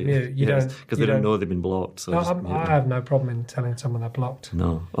mute. Is it mute? You don't, because they don't know they've been blocked. So I have no problem in telling someone they're blocked.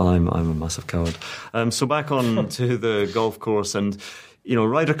 No, I'm a massive coward. So back on to the golf course, and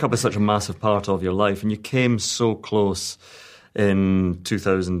Ryder Cup is such a massive part of your life, and you came so close in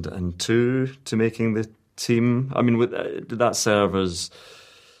 2002 to making the team. I mean, did that serve as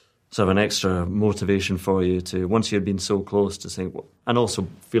sort of an extra motivation for you to, once you had been so close to saying, and also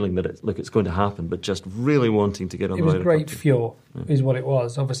feeling that it's going to happen, but just really wanting to get on the Ryder Cup? It was great fuel, is what it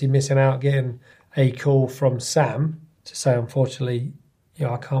was. Obviously missing out, getting a call from Sam to say, unfortunately,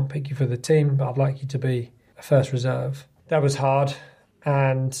 I can't pick you for the team, but I'd like you to be a first reserve. That was hard.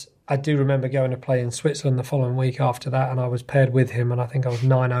 And I do remember going to play in Switzerland the following week after that, and I was paired with him, and I think I was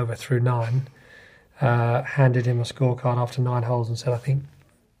 9 over through 9. Handed him a scorecard after 9 holes and said, I think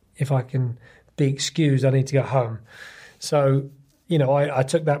if I can be excused, I need to go home. So, I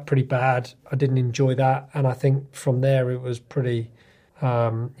took that pretty bad. I didn't enjoy that. And I think from there it was pretty,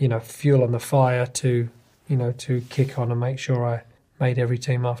 fuel on the fire to kick on and make sure I made every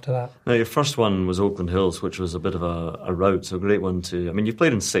team after that. Now, your first one was Oakland Hills, which was a bit of a rout, so a great one to... I mean, you've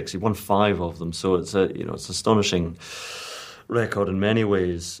played in 6, you've won 5 of them, so it's it's astonishing record in many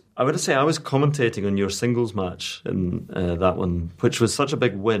ways. I would say I was commentating on your singles match in that one, which was such a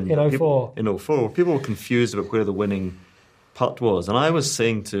big win. In 04. In 04. People were confused about where the winning putt was, and I was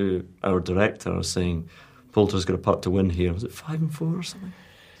saying to our director, I was saying, Poulter's got a putt to win here. Was it 5 and 4 or something?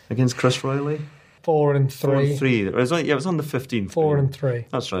 Against Chris Riley? 4 and 3. 4 and 3. It was on the 15th. 4 and 3.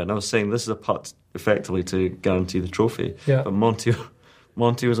 That's right. And I was saying this is a putt effectively to guarantee the trophy. Yeah. But Monty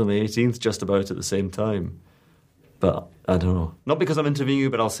was on the 18th just about at the same time. But I don't know. Not because I'm interviewing you,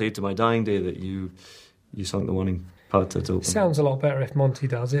 but I'll say to my dying day that you sunk the winning putt at Oakland. Sounds a lot better if Monty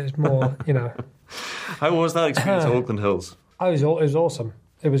does it. It's more, How was that experience at Oakland Hills? It was awesome.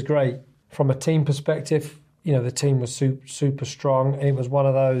 It was great. From a team perspective, the team was super strong. It was one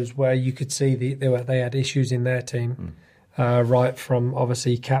of those where you could see they had issues in their team, right from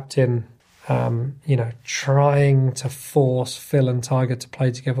obviously captain, trying to force Phil and Tiger to play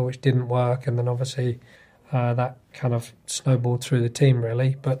together, which didn't work, and then obviously that kind of snowballed through the team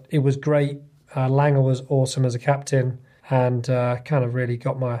really. But it was great. Langer was awesome as a captain, and kind of really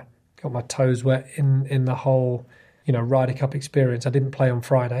got my toes wet in the whole Ryder Cup experience. I didn't play on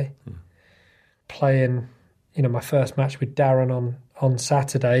Friday. Playing my first match with Darren on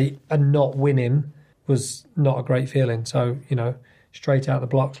Saturday and not winning was not a great feeling. So, straight out the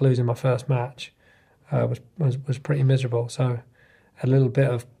blocks, losing my first match was pretty miserable. So, a little bit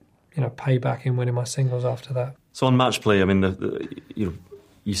of, payback in winning my singles after that. So on match play, I mean,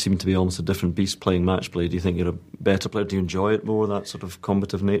 you seem to be almost a different beast playing match play. Do you think you're a better player? Do you enjoy it more, that sort of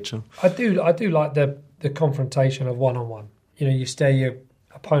combative nature? I do like the confrontation of one-on-one. You stare your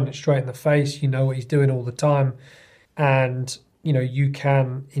opponent straight in the face, you know what he's doing all the time, and you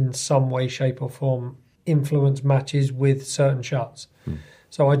can in some way, shape or form influence matches with certain shots.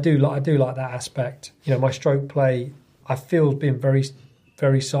 So I do like that aspect. My stroke play I feel has been very,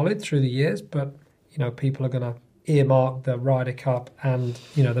 very solid through the years, but people are going to earmark the Ryder Cup and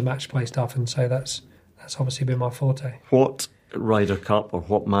the match play stuff and say that's obviously been my forte. What Ryder Cup or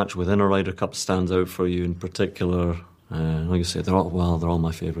what match within a Ryder Cup stands out for you in particular? Like you say, they're all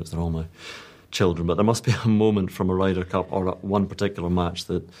my favourites, they're all my children, but there must be a moment from a Ryder Cup or one particular match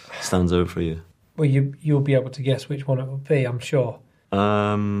that stands out for you. Well, you'll be able to guess which one it will be, I'm sure.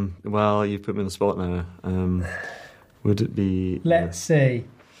 Well, you put me on the spot now. Would it be... Let's see.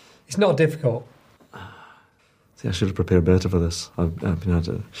 It's not difficult. See, I should have prepared better for this.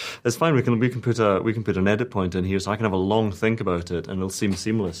 It's fine. We can put an edit point in here, so I can have a long think about it, and it'll seem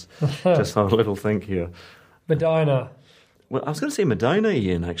seamless. Just have a little think here. Medina. Well, I was going to say Medina,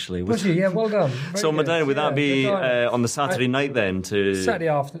 Ian. Actually, was you? Yeah, well done. So Medina, would that be on the Saturday night then? Saturday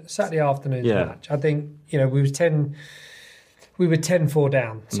afternoon match. I think we were 10-4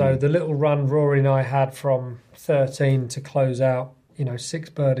 down. So the little run Rory and I had from 13 to close out. 6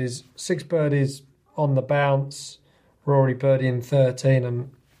 birdies on the bounce. Rory birdieing 13,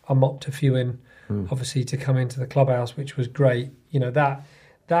 and I mopped a few in, obviously to come into the clubhouse, which was great. That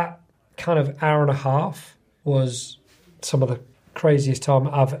kind of hour and a half was some of the craziest time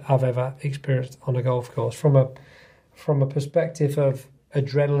I've ever experienced on a golf course. From a perspective of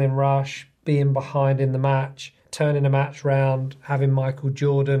adrenaline rush, being behind in the match, turning a match round, having Michael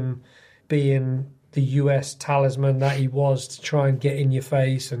Jordan being the US talisman that he was to try and get in your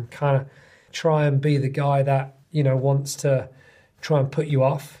face and kind of try and be the guy that wants to try and put you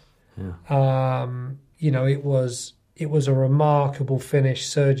off. Yeah. It was a remarkable finish.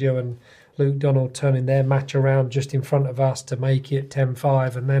 Sergio and Luke Donald turning their match around just in front of us to make it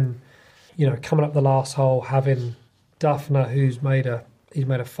 10-5, and then coming up the last hole, having Duffner, who's made a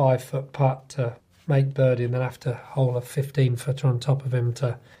 5-foot putt to make birdie, and then after hole a 15-footer on top of him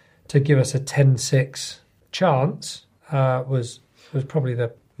to give us a 10-6 chance was probably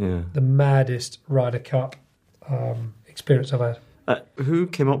the maddest Ryder Cup experience I've had. Who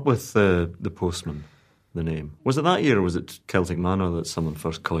came up with the Postman, the name? Was it that year, or was it Celtic Manor that someone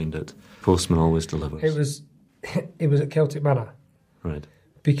first coined it? Postman always delivers. It was at Celtic Manor. Right.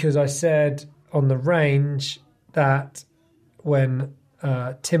 Because I said on the range that when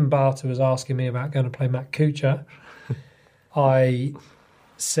Tim Barter was asking me about going to play Matt Kuchar, I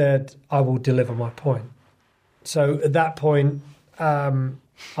said, I will deliver my point. So at that point,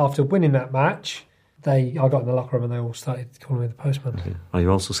 after winning that match, I got in the locker room and they all started calling me the postman. Okay. Are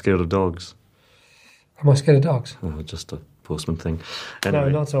you also scared of dogs? Am I scared of dogs? Oh, just a postman thing. Anyway. No,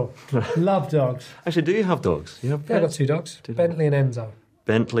 not at all. Love dogs. Actually, do you have dogs? You have Yeah, I've got 2 dogs, Bentley and Enzo.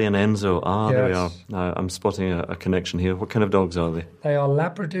 Bentley and Enzo. Yes. There we are. Now, I'm spotting a connection here. What kind of dogs are they? They are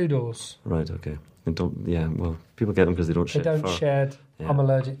Labradoodles. Right, okay. They don't, well, people get them because they don't shed They don't fur. shed. Yeah. I'm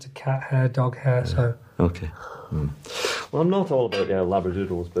allergic to cat hair, dog hair, so... Okay. Well, I'm not all about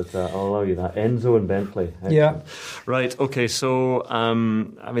Labradoodles, but I'll allow you that. Enzo and Bentley. Excellent. Yeah. Right, okay, so,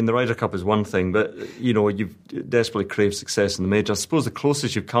 the Ryder Cup is one thing, but, you've desperately craved success in the majors. I suppose the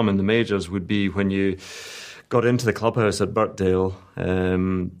closest you've come in the majors would be when you got into the clubhouse at Birkdale.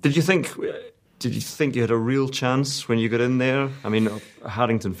 Did you think you had a real chance when you got in there? I mean,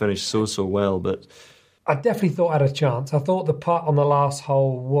 Harrington finished so well, but... I definitely thought I had a chance. I thought the putt on the last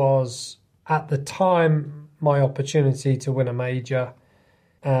hole was, at the time, my opportunity to win a major.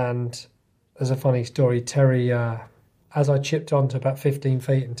 And there's a funny story. Terry, as I chipped on to about 15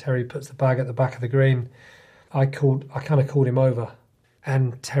 feet and Terry puts the bag at the back of the green, I kind of called him over.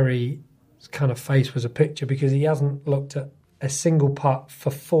 And Terry's kind of face was a picture because he hasn't looked at a single putt for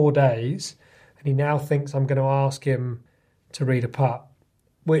 4 days. And he now thinks I'm going to ask him to read a putt,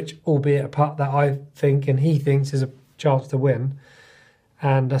 which, albeit a putt that I think and he thinks is a chance to win.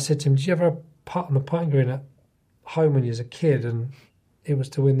 And I said to him, did you ever have a putt on the putting green at home when you was a kid and it was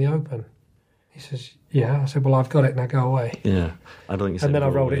to win the Open? He says, yeah. I said, well, I've got it, now go away. Yeah, I don't think you said. And then I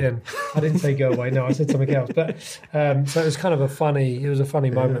rolled away. it in. I didn't say go away, no, I said something else. But so it was kind of a funny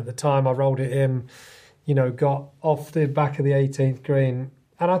moment at the time. I rolled it in, got off the back of the 18th green.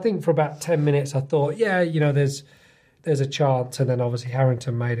 And I think for about 10 minutes I thought, there's a chance. And then obviously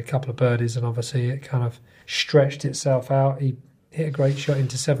Harrington made a couple of birdies and obviously it kind of stretched itself out. He hit a great shot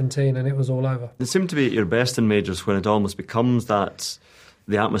into 17 and it was all over. It seemed to be at your best in majors when it almost becomes that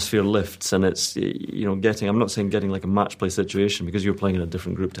the atmosphere lifts and it's, I'm not saying getting like a match play situation because you're playing in a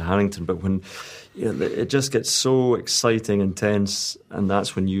different group to Harrington, but when it just gets so exciting, intense, and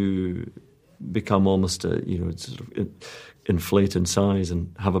that's when you become almost inflate in size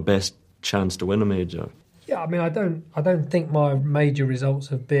and have a best chance to win a major. Yeah, I mean, I don't think my major results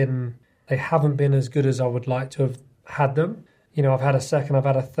they haven't been as good as I would like to have had them. I've had a second, I've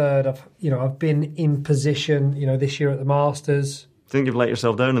had a third, I've been in position, this year at the Masters. Do you think you've let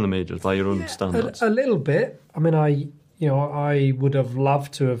yourself down in the majors by your own standards? A little bit. I mean, I would have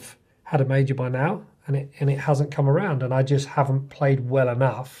loved to have had a major by now, and it hasn't come around, and I just haven't played well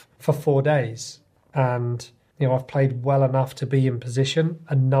enough for 4 days. And, I've played well enough to be in position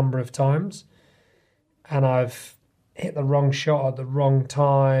a number of times, and I've hit the wrong shot at the wrong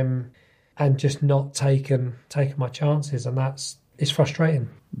time and just not taken my chances, and it's frustrating.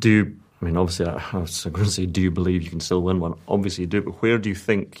 Obviously, I was going to say, do you believe you can still win one? Obviously you do, but where do you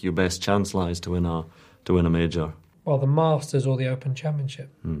think your best chance lies to win a major? Well, the Masters or the Open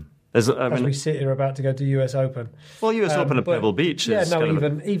Championship. As we sit here about to go to US Open. Well, US Open at Pebble Beach is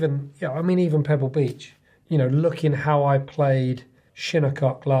even Pebble Beach. Looking how I played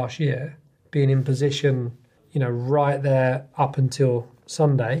Shinnecock last year, being in position, right there up until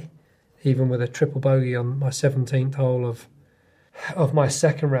Sunday, even with a triple bogey on my 17th hole of my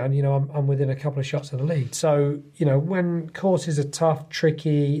second round, I'm within a couple of shots of the lead. So, when courses are tough,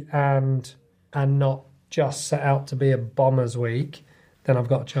 tricky, and not just set out to be a bomber's week, then I've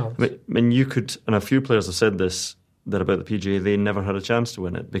got a chance. You could, and a few players have said this, that about the PGA, they never had a chance to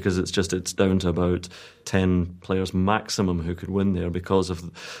win it because it's down to about 10 players maximum who could win there because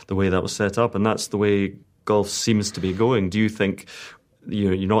of the way that was set up, and that's the way golf seems to be going. Do you think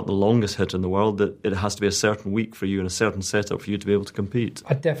you're not the longest hitter in the world, that it has to be a certain week for you and a certain setup for you to be able to compete?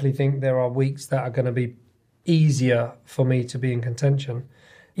 I definitely think there are weeks that are going to be easier for me to be in contention.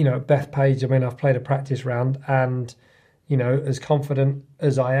 Bethpage, I've played a practice round and, as confident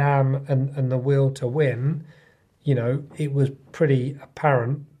as I am and the will to win, it was pretty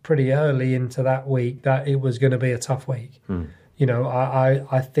apparent pretty early into that week that it was going to be a tough week.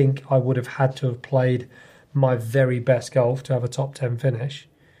 I think I would have had to have played my very best golf to have a top 10 finish,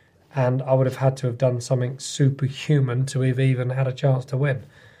 and I would have had to have done something superhuman to have even had a chance to win.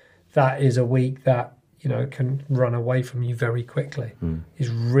 That is a week that can run away from you very quickly. It's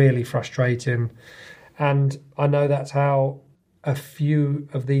really frustrating, and I know that's how a few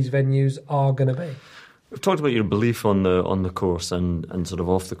of these venues are going to be. We've talked about your belief on the course and sort of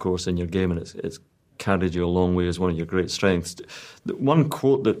off the course in your game, and it's carried you a long way as one of your great strengths. The one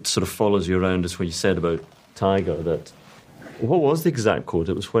quote that sort of follows you around is when you said about Tiger that... What was the exact quote?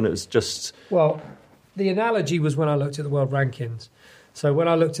 It was when it was just... Well, the analogy was when I looked at the world rankings, So when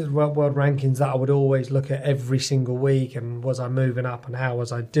I looked at the world rankings, that I would always look at every single week and was I moving up and how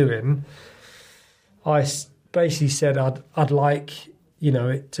was I doing, I basically said I'd like,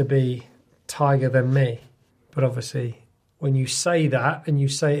 it to be Tiger than me. But obviously, when you say that and you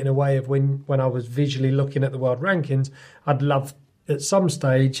say it in a way of when I was visually looking at the world rankings, I'd love at some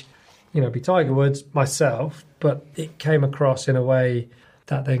stage, be Tiger Woods myself, but it came across in a way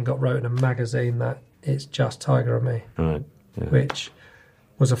that then got wrote in a magazine that it's just Tiger and me. Right. Yeah. Which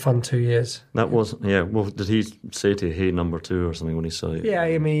was a fun 2 years. That was, yeah. Well, did he say to you, hey, number 2 or something when he saw you? Yeah,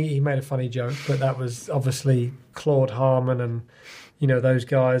 I mean, he made a funny joke, but that was obviously Claude Harmon and, those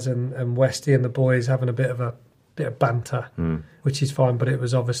guys and Westy and the boys having a bit of banter, which is fine, but it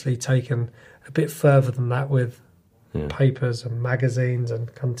was obviously taken a bit further than that with papers and magazines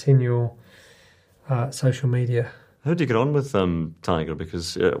and continual social media. How do you get on with Tiger?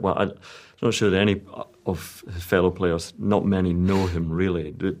 Because, I'm not sure that any of his fellow players, not many know him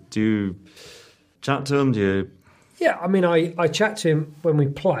really. Do you chat to him? Yeah, I mean, I chat to him when we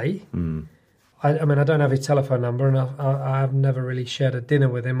play. I mean, I don't have his telephone number, and I have never really shared a dinner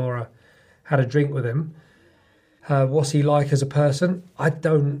with him or had a drink with him. What's he like as a person? I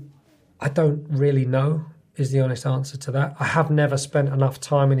don't really know, is the honest answer to that. I have never spent enough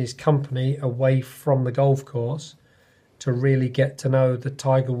time in his company away from the golf course to really get to know the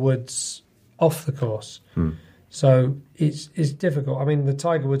Tiger Woods off the course. So it's difficult. I mean, the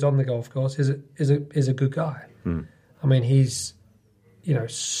Tiger Woods on the golf course is a good guy. I mean, he's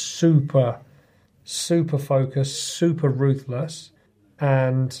super focused, super ruthless,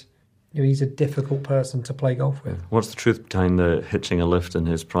 and he's a difficult person to play golf with. What's the truth behind the hitching a lift in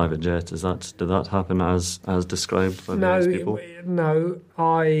his private jet? Did that happen as described by various people? No.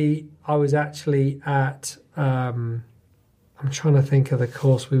 I was actually at. I'm trying to think of the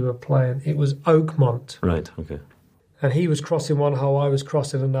course we were playing. It was Oakmont. Right. Okay. And he was crossing one hole, I was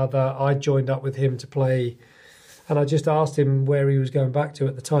crossing another. I joined up with him to play. And I just asked him where he was going back to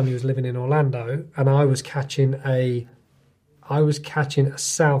at the time. He was living in Orlando, and I was catching a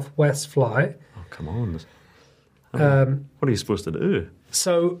Southwest flight. Oh, come on! What are you supposed to do?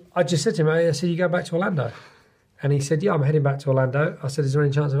 So I just said to him, I said, "You go back to Orlando?" And he said, "Yeah, I'm heading back to Orlando." I said, "Is there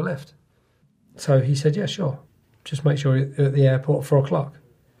any chance of a lift?" So he said, "Yeah, sure. Just make sure you're at the airport at 4:00."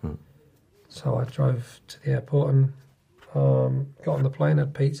 So I drove to the airport and got on the plane,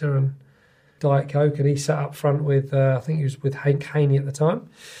 had pizza and Diet Coke, and he sat up front with, I think he was with Hank Haney at the time,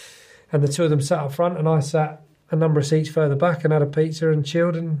 and the two of them sat up front, and I sat a number of seats further back and had a pizza and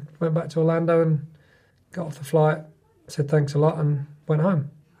chilled and went back to Orlando and got off the flight, said thanks a lot and went home.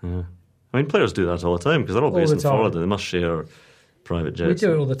 Yeah. I mean, players do that all the time because they're all based in Florida. They must share private jets. We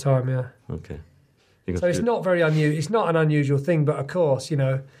do it all the time, yeah. Okay. So it's not very unusual. It's not an unusual thing, but of course,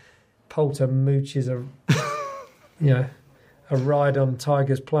 Poulter mooches a ride on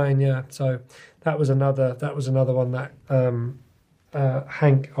Tiger's plane, yeah. So that was another one that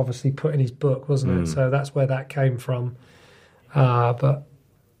Hank obviously put in his book, wasn't it? So that's where that came from. But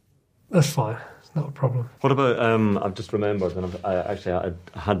that's fine. It's not a problem. What about, I've just remembered, and I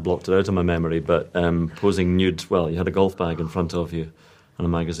had blocked it out of my memory, but posing nude, well, you had a golf bag in front of you and a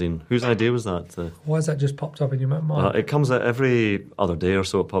magazine. Whose idea was that? Why has that just popped up in your mind? It comes out every other day or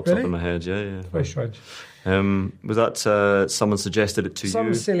so, it pops up in my head, yeah. Very strange. Was that someone suggested it to you?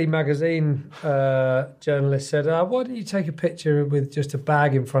 Some silly magazine journalist said, why don't you take a picture with just a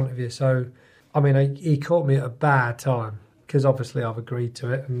bag in front of you? So, I mean, he caught me at a bad time because obviously I've agreed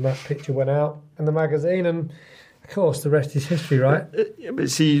to it, and that picture went out in the magazine, and of course the rest is history, right? But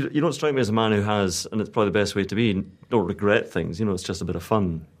see, you don't strike me as a man who has, and it's probably the best way to be, don't regret things. It's just a bit of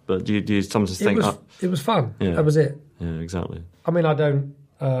fun. But do you sometimes think... It was fun. Yeah. That was it. Yeah, exactly. I mean, I don't...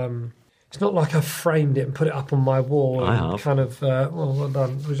 it's not like I've framed it and put it up on my wall. I have. Kind of, well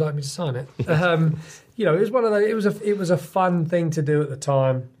done. Would you like me to sign it? It was one of those. It was a fun thing to do at the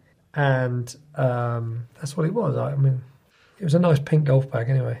time, and that's what it was. I mean, it was a nice pink golf bag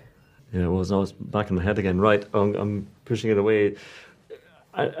anyway. Yeah, it was. I was back in my head again. Right, I'm pushing it away,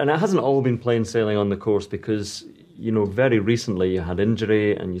 and it hasn't all been plain sailing on the course because very recently you had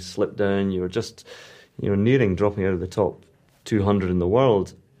injury and you slipped down. You were just nearing dropping out of the top 200 in the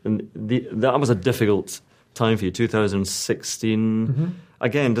world. And that was a difficult time for you, 2016. Mm-hmm.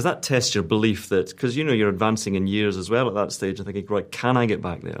 Again, does that test your belief that, because you're advancing in years as well at that stage, and thinking, right, can I get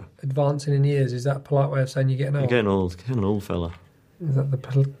back there? Advancing in years, is that a polite way of saying you're getting old? You're getting old, getting an old fella. Is that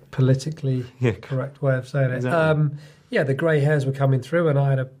the politically correct way of saying it? Exactly. The grey hairs were coming through, and I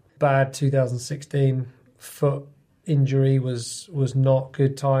had a bad 2016 foot injury, was not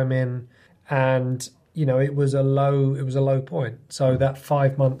good timing, and... it was a low point. So that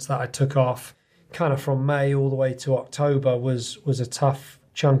 5 months that I took off kind of from May all the way to October was a tough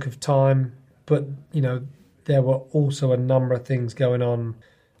chunk of time. But, there were also a number of things going on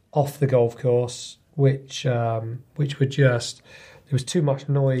off the golf course, which were just, there was too much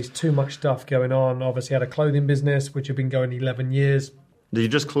noise, too much stuff going on. Obviously, I had a clothing business, which had been going 11 years. Did you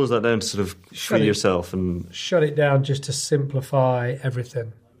just close that down to sort of free yourself? And shut it down just to simplify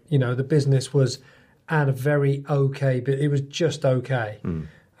everything. The business was at a very okay, but it was just okay.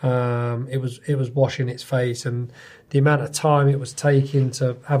 It was washing its face, and the amount of time it was taking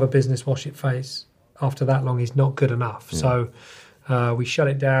to have a business wash its face after that long is not good enough. Yeah. So we shut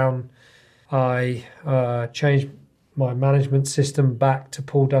it down. I changed my management system back to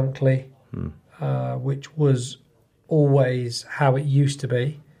Paul Dunkley, which was always how it used to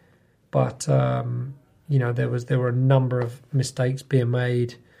be. But, there were a number of mistakes being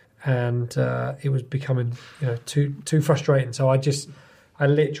made, and it was becoming, too frustrating. So I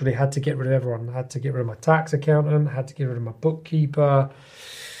literally had to get rid of everyone. I had to get rid of my tax accountant, had to get rid of my bookkeeper,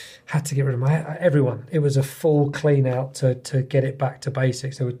 had to get rid of everyone. It was a full clean out to get it back to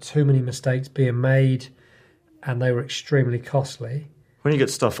basics. There were too many mistakes being made, and they were extremely costly. When you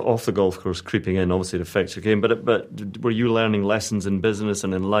get stuff off the golf course creeping in, obviously it affects your game. But were you learning lessons in business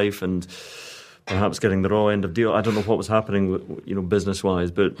and in life, and perhaps getting the raw end of deal? I don't know what was happening,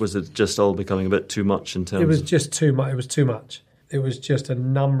 business-wise, but was it just all becoming a bit too much in terms? It was just too much. It was too much. It was just a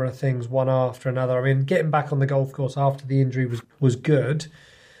number of things, one after another. I mean, getting back on the golf course after the injury was good,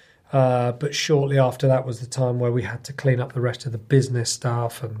 but shortly after that was the time where we had to clean up the rest of the business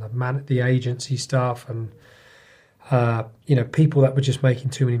stuff and the agency stuff, and people that were just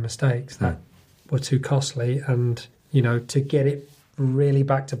making too many mistakes that were too costly. And to get it really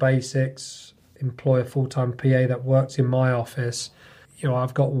back to basics, employ a full-time PA that works in my office.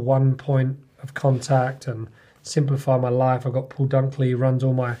 I've got one point of contact and simplify my life. I've got Paul Dunkley who runs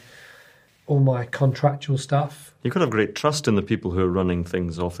all my contractual stuff. You've got to have great trust in the people who are running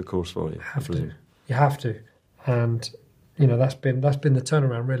things off the course for you. You have to. And that's been the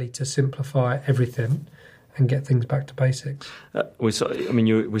turnaround, really, to simplify everything and get things back to basics. We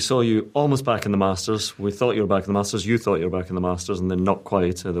saw you almost back in the Masters. We thought you were back in the Masters. You thought you were back in the Masters, and then not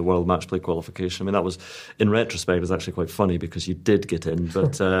quite the World Match Play qualification. I mean, that was, in retrospect, it was actually quite funny because you did get in.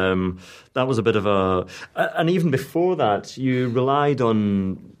 But that was a bit of a... And even before that, you relied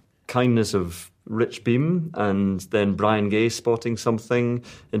on kindness of Rich Beem and then Brian Gay spotting something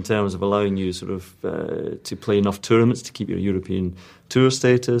in terms of allowing you sort of to play enough tournaments to keep your European Tour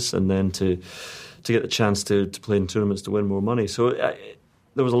status, and then to get the chance to play in tournaments to win more money. So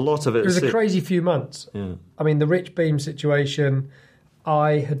there was a lot of it. It was a crazy few months. Yeah. I mean, the Rich Beem situation,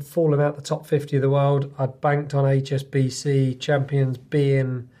 I had fallen out the top 50 of the world. I'd banked on HSBC Champions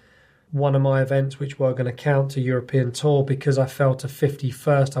being one of my events which were going to count to European Tour, because I fell to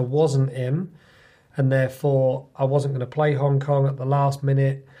 51st. I wasn't in, and therefore I wasn't going to play Hong Kong at the last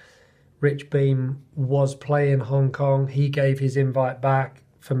minute. Rich Beem was playing Hong Kong. He gave his invite back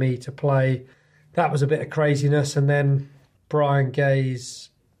for me to play. That was a bit of craziness. And then Brian Gay's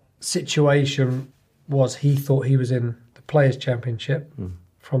situation was he thought he was in the Players' Championship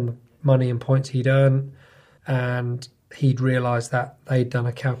from the money and points he'd earned, and he'd realised that they'd done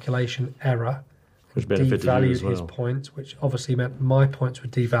a calculation error, which devalued his points, which obviously meant my points were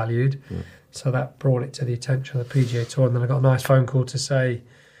devalued. So that brought it to the attention of the PGA Tour. And then I got a nice phone call to say,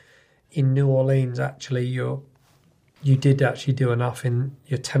 in New Orleans, actually, you did actually do enough in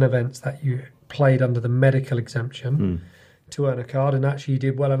your 10 events that you played under the medical exemption to earn a card, and actually you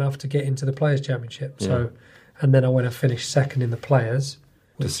did well enough to get into the Players' Championship. Yeah. So, and then I went and finished second in the Players.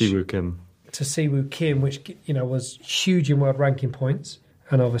 To Siwoo Kim. To Siwoo Kim, which was huge in world ranking points,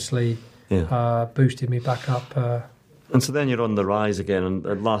 and obviously boosted me back up. And so then you're on the rise again.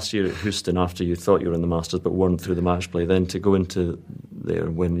 And last year at Houston, after you thought you were in the Masters but weren't through the match play, then to go into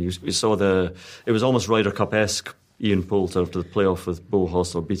there when you saw it was almost Ryder Cup-esque, Ian Poulter after the playoff with Beau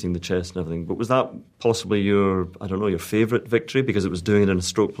Hossler beating the chest and everything. But was that possibly your favourite victory, because it was doing it in a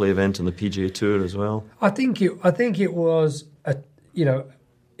stroke play event on the PGA Tour as well? I think it was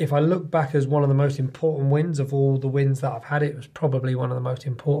if I look back as one of the most important wins of all the wins that I've had, it was probably one of the most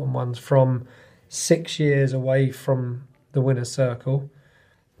important ones, from 6 years away from the winner's circle,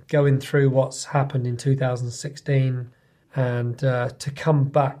 going through what's happened in 2016, and to come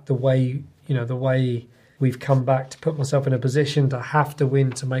back the way we've come back, to put myself in a position to have to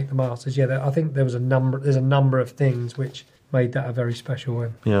win to make the Masters. Yeah, I think there's a number of things which made that a very special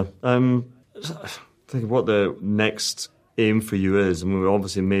win. Yeah. Think what the next aim for you is. I mean,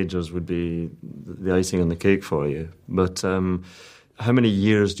 obviously majors would be the icing on the cake for you, but how many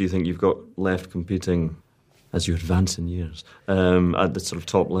years do you think you've got left competing as you advance in years at the sort of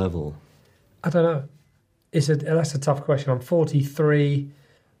top level? I don't know. That's a tough question. I'm 43.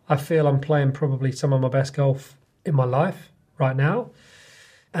 I feel I'm playing probably some of my best golf in my life right now.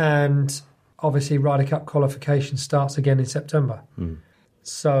 And obviously Ryder Cup qualification starts again in September.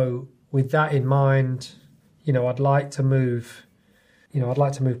 So with that in mind, I'd like to move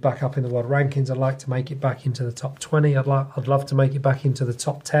back up in the world rankings. I'd like to make it back into the top 20. I'd love to make it back into the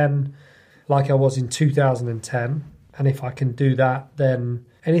top 10 like I was in 2010. And if I can do that, then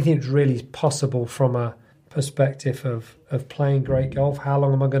anything that's really possible from a perspective of playing great golf. How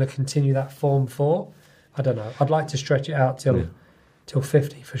long am I going to continue that form for? I don't know. I'd like to stretch it out till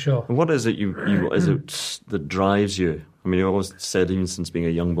 50 for sure. And what is it is it that drives you? I mean, you always said, even since being a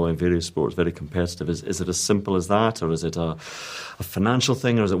young boy in various sports, very competitive. Is it as simple as that, or is it a financial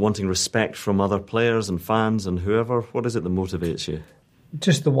thing, or is it wanting respect from other players and fans and whoever? What is it that motivates you?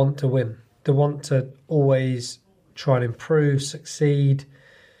 Just the want to win, the want to always try and improve, succeed,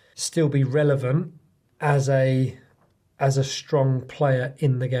 still be relevant as a strong player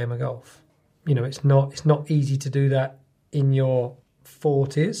in the game of golf. It's not easy to do that in your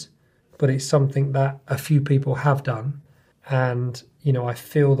 40s, but it's something that a few people have done. And I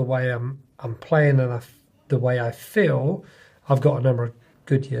feel the way I'm playing, and the way I feel, I've got a number of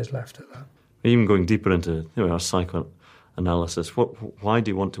good years left at that. Even going deeper into our psychoanalysis, why do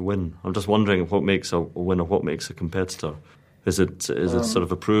you want to win? I'm just wondering what makes a winner, what makes a competitor. Is it sort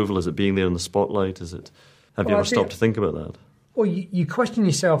of approval? Is it being there in the spotlight? Have you ever stopped to think about that? Well, you question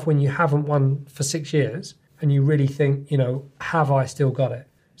yourself when you haven't won for 6 years, and you really think, have I still got it?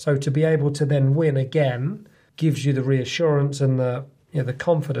 So to be able to then win again gives you the reassurance and the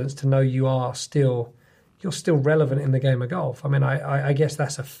confidence to know you're still relevant in the game of golf. I mean, I guess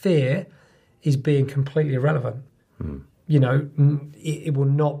that's a fear, is being completely irrelevant. It will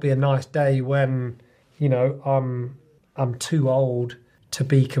not be a nice day when I'm too old to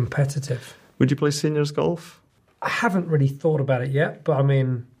be competitive. Would you play seniors golf? I haven't really thought about it yet, but I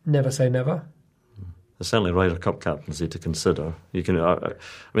mean, never say never. There's certainly Ryder Cup captaincy to consider. You can,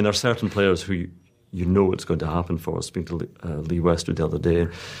 there are certain players who it's going to happen for. Speaking to Lee Westwood the other day,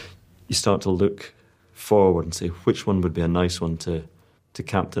 you start to look forward and say which one would be a nice one to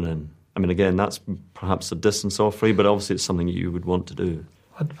captain in. I mean, again, that's perhaps a distance off for you, but obviously it's something you would want to do.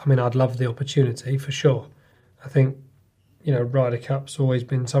 I'd love the opportunity for sure. I think Ryder Cup's always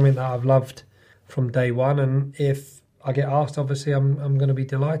been something that I've loved from day one, and if I get asked, obviously I'm going to be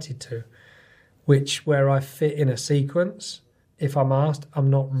delighted to. Where I fit in a sequence, if I'm asked, I'm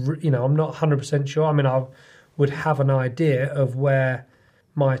not 100% sure. I mean, I would have an idea of where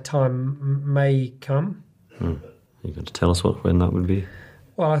my time may come. Are you going to tell us when that would be?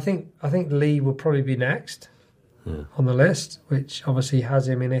 Well, I think Lee will probably be next on the list, which obviously has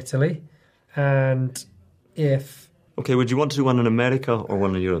him in Italy. And if... Okay, would you want to do one in America or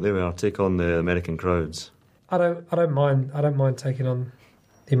one in Europe? There we are, take on the American crowds. I don't mind taking on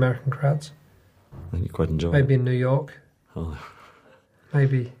the American crowds. I think you quite enjoy it. Maybe in New York. Oh.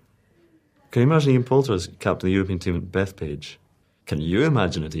 Maybe. Can you imagine Ian Poulter as captain of the European team at Bethpage? Can you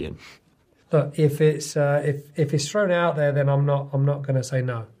imagine it, Ian? Look, if it's thrown out there, then I'm not going to say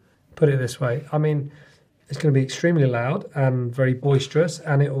no. Put it this way. I mean, it's going to be extremely loud and very boisterous,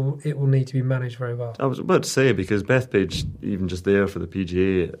 and it will need to be managed very well. I was about to say, because Bethpage, even just there for the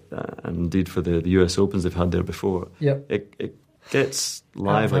PGA and indeed for the US Opens they've had there before, it gets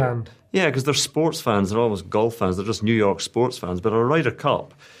lively. Out of hand. Yeah, because they're sports fans, they're almost golf fans, they're just New York sports fans. But a Ryder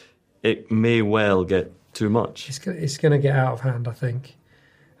Cup, it may well get too much. It's going to get out of hand, I think.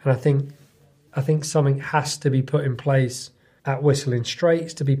 And I think something has to be put in place at Whistling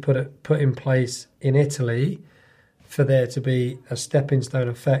Straits, to be put in place in Italy, for there to be a stepping stone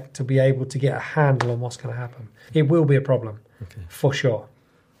effect, to be able to get a handle on what's going to happen. It will be a problem, for sure.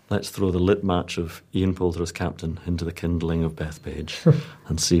 Let's throw the lit match of Ian Poulter as captain into the kindling of Bethpage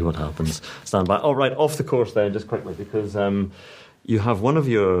and see what happens. Stand by. All right, off the course then, just quickly, because you have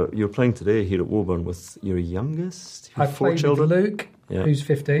you're playing today here at Woburn with your youngest. I played 4 children. with Luke, who's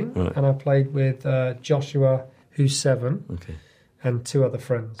 15, and I played with Joshua, who's 7, and 2 other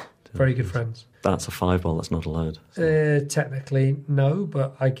friends, very good friends. That's a 5-ball, that's not allowed. Technically, no,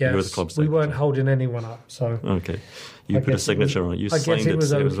 but I guess we weren't holding anyone up. So you put a signature on it. You signed it. I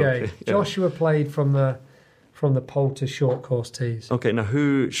guess it was okay. Yeah. Joshua played from the Poulter short course tees. Okay, now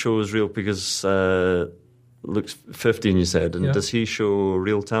who shows real? Because Luke's 15, you said, and does he show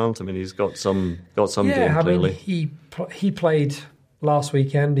real talent? I mean, he's got some game clearly. He played last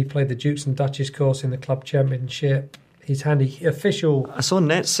weekend. He played the Dukes and Duchess course in the club championship. His official... I saw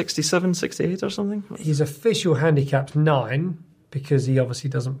net 67, 68 or something. His official handicap's 9 because he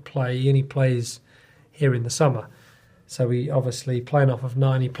obviously doesn't play. He only plays here in the summer. So he obviously, playing off of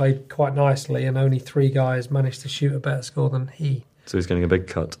 9, he played quite nicely, and only 3 guys managed to shoot a better score than he. So he's getting a big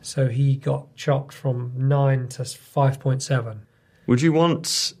cut. So he got chopped from 9 to 5.7. Would you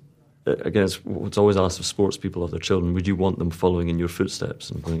want, again, it's what's always asked of sports people of their children, would you want them following in your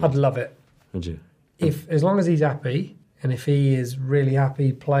footsteps? And going, I'd love it. would you? As long as he's happy, and if he is really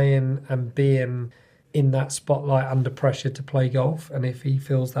happy playing and being in that spotlight under pressure to play golf, and if he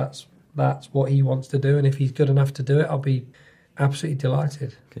feels that's what he wants to do, and if he's good enough to do it, I'll be absolutely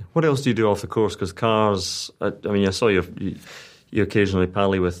delighted. Okay. What else do you do off the course? Because cars, I mean, I saw you occasionally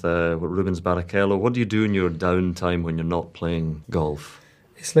pally with Rubens Barrichello. What do you do in your downtime when you're not playing golf?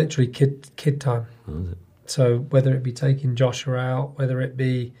 It's literally kid time. Oh, is it? So whether it be taking Joshua out, whether it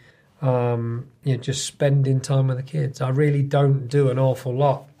be just spending time with the kids, I really don't do an awful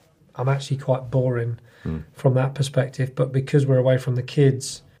lot. I'm actually quite boring from that perspective. But because we're away from the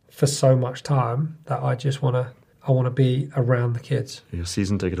kids for so much time, that I want to be around the kids. You're a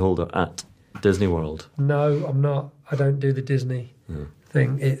season ticket holder at Disney World. No, I'm not. I don't do the Disney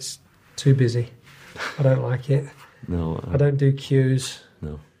thing. It's too busy. I don't like it. No. I don't do queues.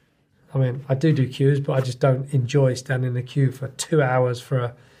 No. I mean, I do queues, but I just don't enjoy standing in the queue for 2 hours for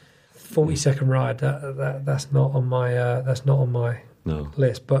a 40-second ride. That's not on my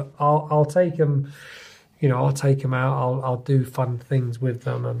list. But I'll take them. I'll take them out. I'll do fun things with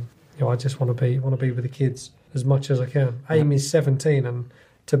them, and I just want to be with the kids as much as I can. Amy's 17, and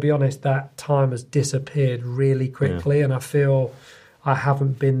to be honest, that time has disappeared really quickly, and I feel I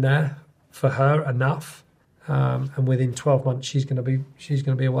haven't been there for her enough. And within 12 months, she's going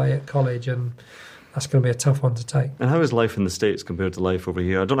to be away at college, and that's going to be a tough one to take. And how is life in the States compared to life over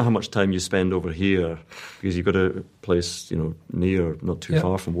here? I don't know how much time you spend over here, because you've got a place, near, not too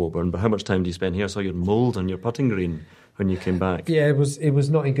far from Woburn. But how much time do you spend here? I saw you had mould on your putting green when you came back. Yeah, it was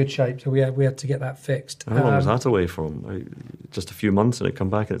not in good shape, so we had to get that fixed. How long was that away from? Just a few months, and it come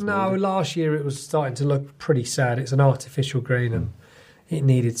back and it's no. Last year it was starting to look pretty sad. It's an artificial green, and it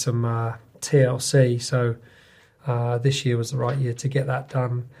needed some TLC. So this year was the right year to get that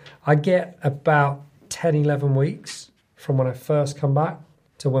done. I get about 10, 11 weeks from when I first come back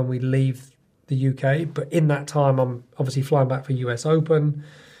to when we leave the UK. But in that time, I'm obviously flying back for US Open,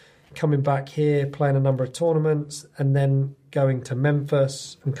 coming back here, playing a number of tournaments, and then going to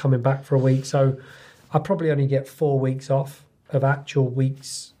Memphis and coming back for a week. So I probably only get 4 weeks off of actual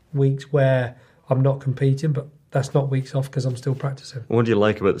weeks where I'm not competing, but that's not weeks off because I'm still practicing. What do you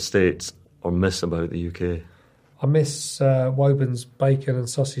like about the States or miss about the UK? I miss Woburn's bacon and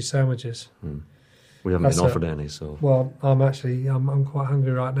sausage sandwiches. We haven't been offered any, so... Well, I'm quite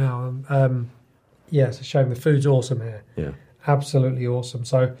hungry right now. It's a shame. The food's awesome here. Yeah. Absolutely awesome.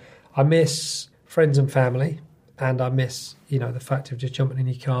 So I miss friends and family, and I miss, the fact of just jumping in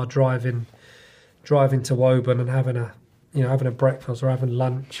your car, driving to Woburn and having a breakfast or having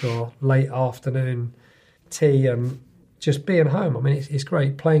lunch or late afternoon tea and just being home. I mean, it's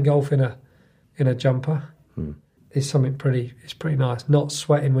great. Playing golf in a jumper is something pretty nice. Not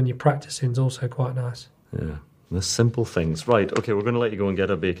sweating when you're practicing is also quite nice. Yeah, the simple things. Right, okay, we're going to let you go and get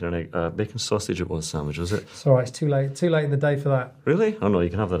a bacon sausage it was sandwich, was it? It's all right, it's too late in the day for that. Really? Oh no, you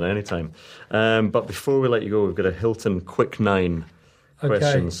can have that at any time. But before we let you go, we've got a Hilton Quick 9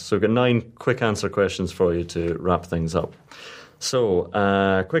 questions. So we've got 9 quick answer questions for you to wrap things up.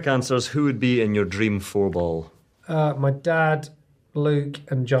 So, quick answers. Who would be in your dream 4-ball? My dad, Luke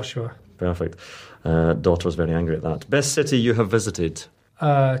and Joshua. Perfect. Daughter's very angry at that. Best city you have visited?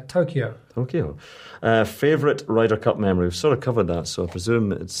 Tokyo. Tokyo. Favourite Ryder Cup memory? We've sort of covered that, so I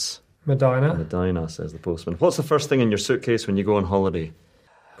presume it's... Medina. Medina, says the postman. What's the first thing in your suitcase when you go on holiday?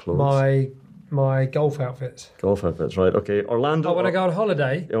 Clothes? My golf outfits. Golf outfits, right. Okay. Orlando... Oh, when I go on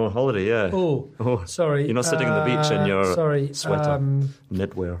holiday? You're on holiday, yeah. Oh, sorry. You're not sitting on the beach in your sweater,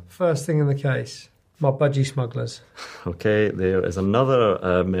 knitwear. First thing in the case, my budgie smugglers. Okay, there is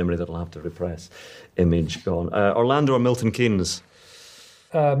another memory that I'll have to repress. Image gone. Orlando or Milton Keynes?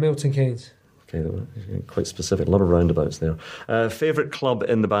 Milton Keynes. Okay, quite specific. A lot of roundabouts there. Favourite club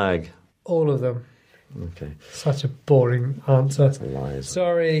in the bag? All of them. Okay. Such a boring answer. That's a lie.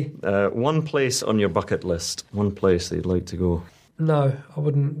 Sorry. One place on your bucket list. One place that you'd like to go. No, I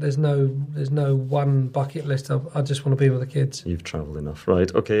wouldn't. There's no one bucket list. I just want to be with the kids. You've travelled enough, right?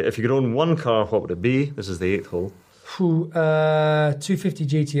 Okay. If you could own one car, what would it be? This is the 8th hole. 250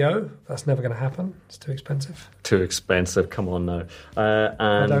 GTO. That's never going to happen. It's too expensive. Too expensive. Come on now. And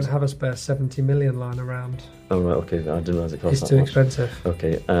I don't have a spare 70 million lying around. Oh, right, okay. I didn't realise it cost It's that too much. expensive.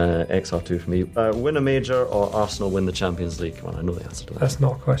 Okay, XR2 for me. Win a major or Arsenal win the Champions League? Come on, I know the answer to that. That's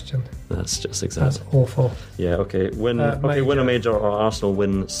not a question. That's just exactly. That's awful. Yeah, okay. Win a major or Arsenal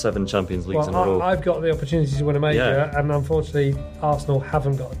win 7 Champions Leagues in a row. I've got the opportunity to win a major, and unfortunately, Arsenal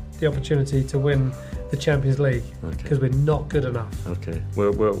haven't got the opportunity to win the Champions League because we're not good enough. Okay.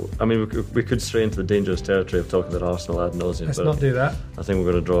 We could stray into the dangerous territory of talking about Arsenal ad nauseum. Let's not do that. I think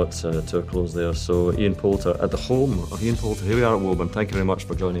we're going to draw it to a close there. So, Ian Poulter at the home of Ian Poulter. Here we are at Woburn. Thank you very much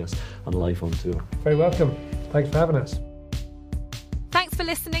for joining us on Life on Tour. Very welcome. Thanks for having us. Thanks for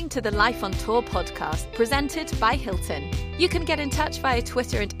listening to the Life on Tour podcast presented by Hilton. You can get in touch via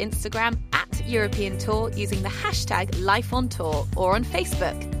Twitter and Instagram at European Tour using the hashtag LifeOnTour or on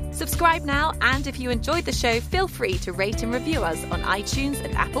Facebook. Subscribe now, and if you enjoyed the show, feel free to rate and review us on iTunes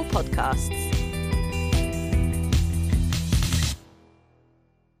and Apple Podcasts.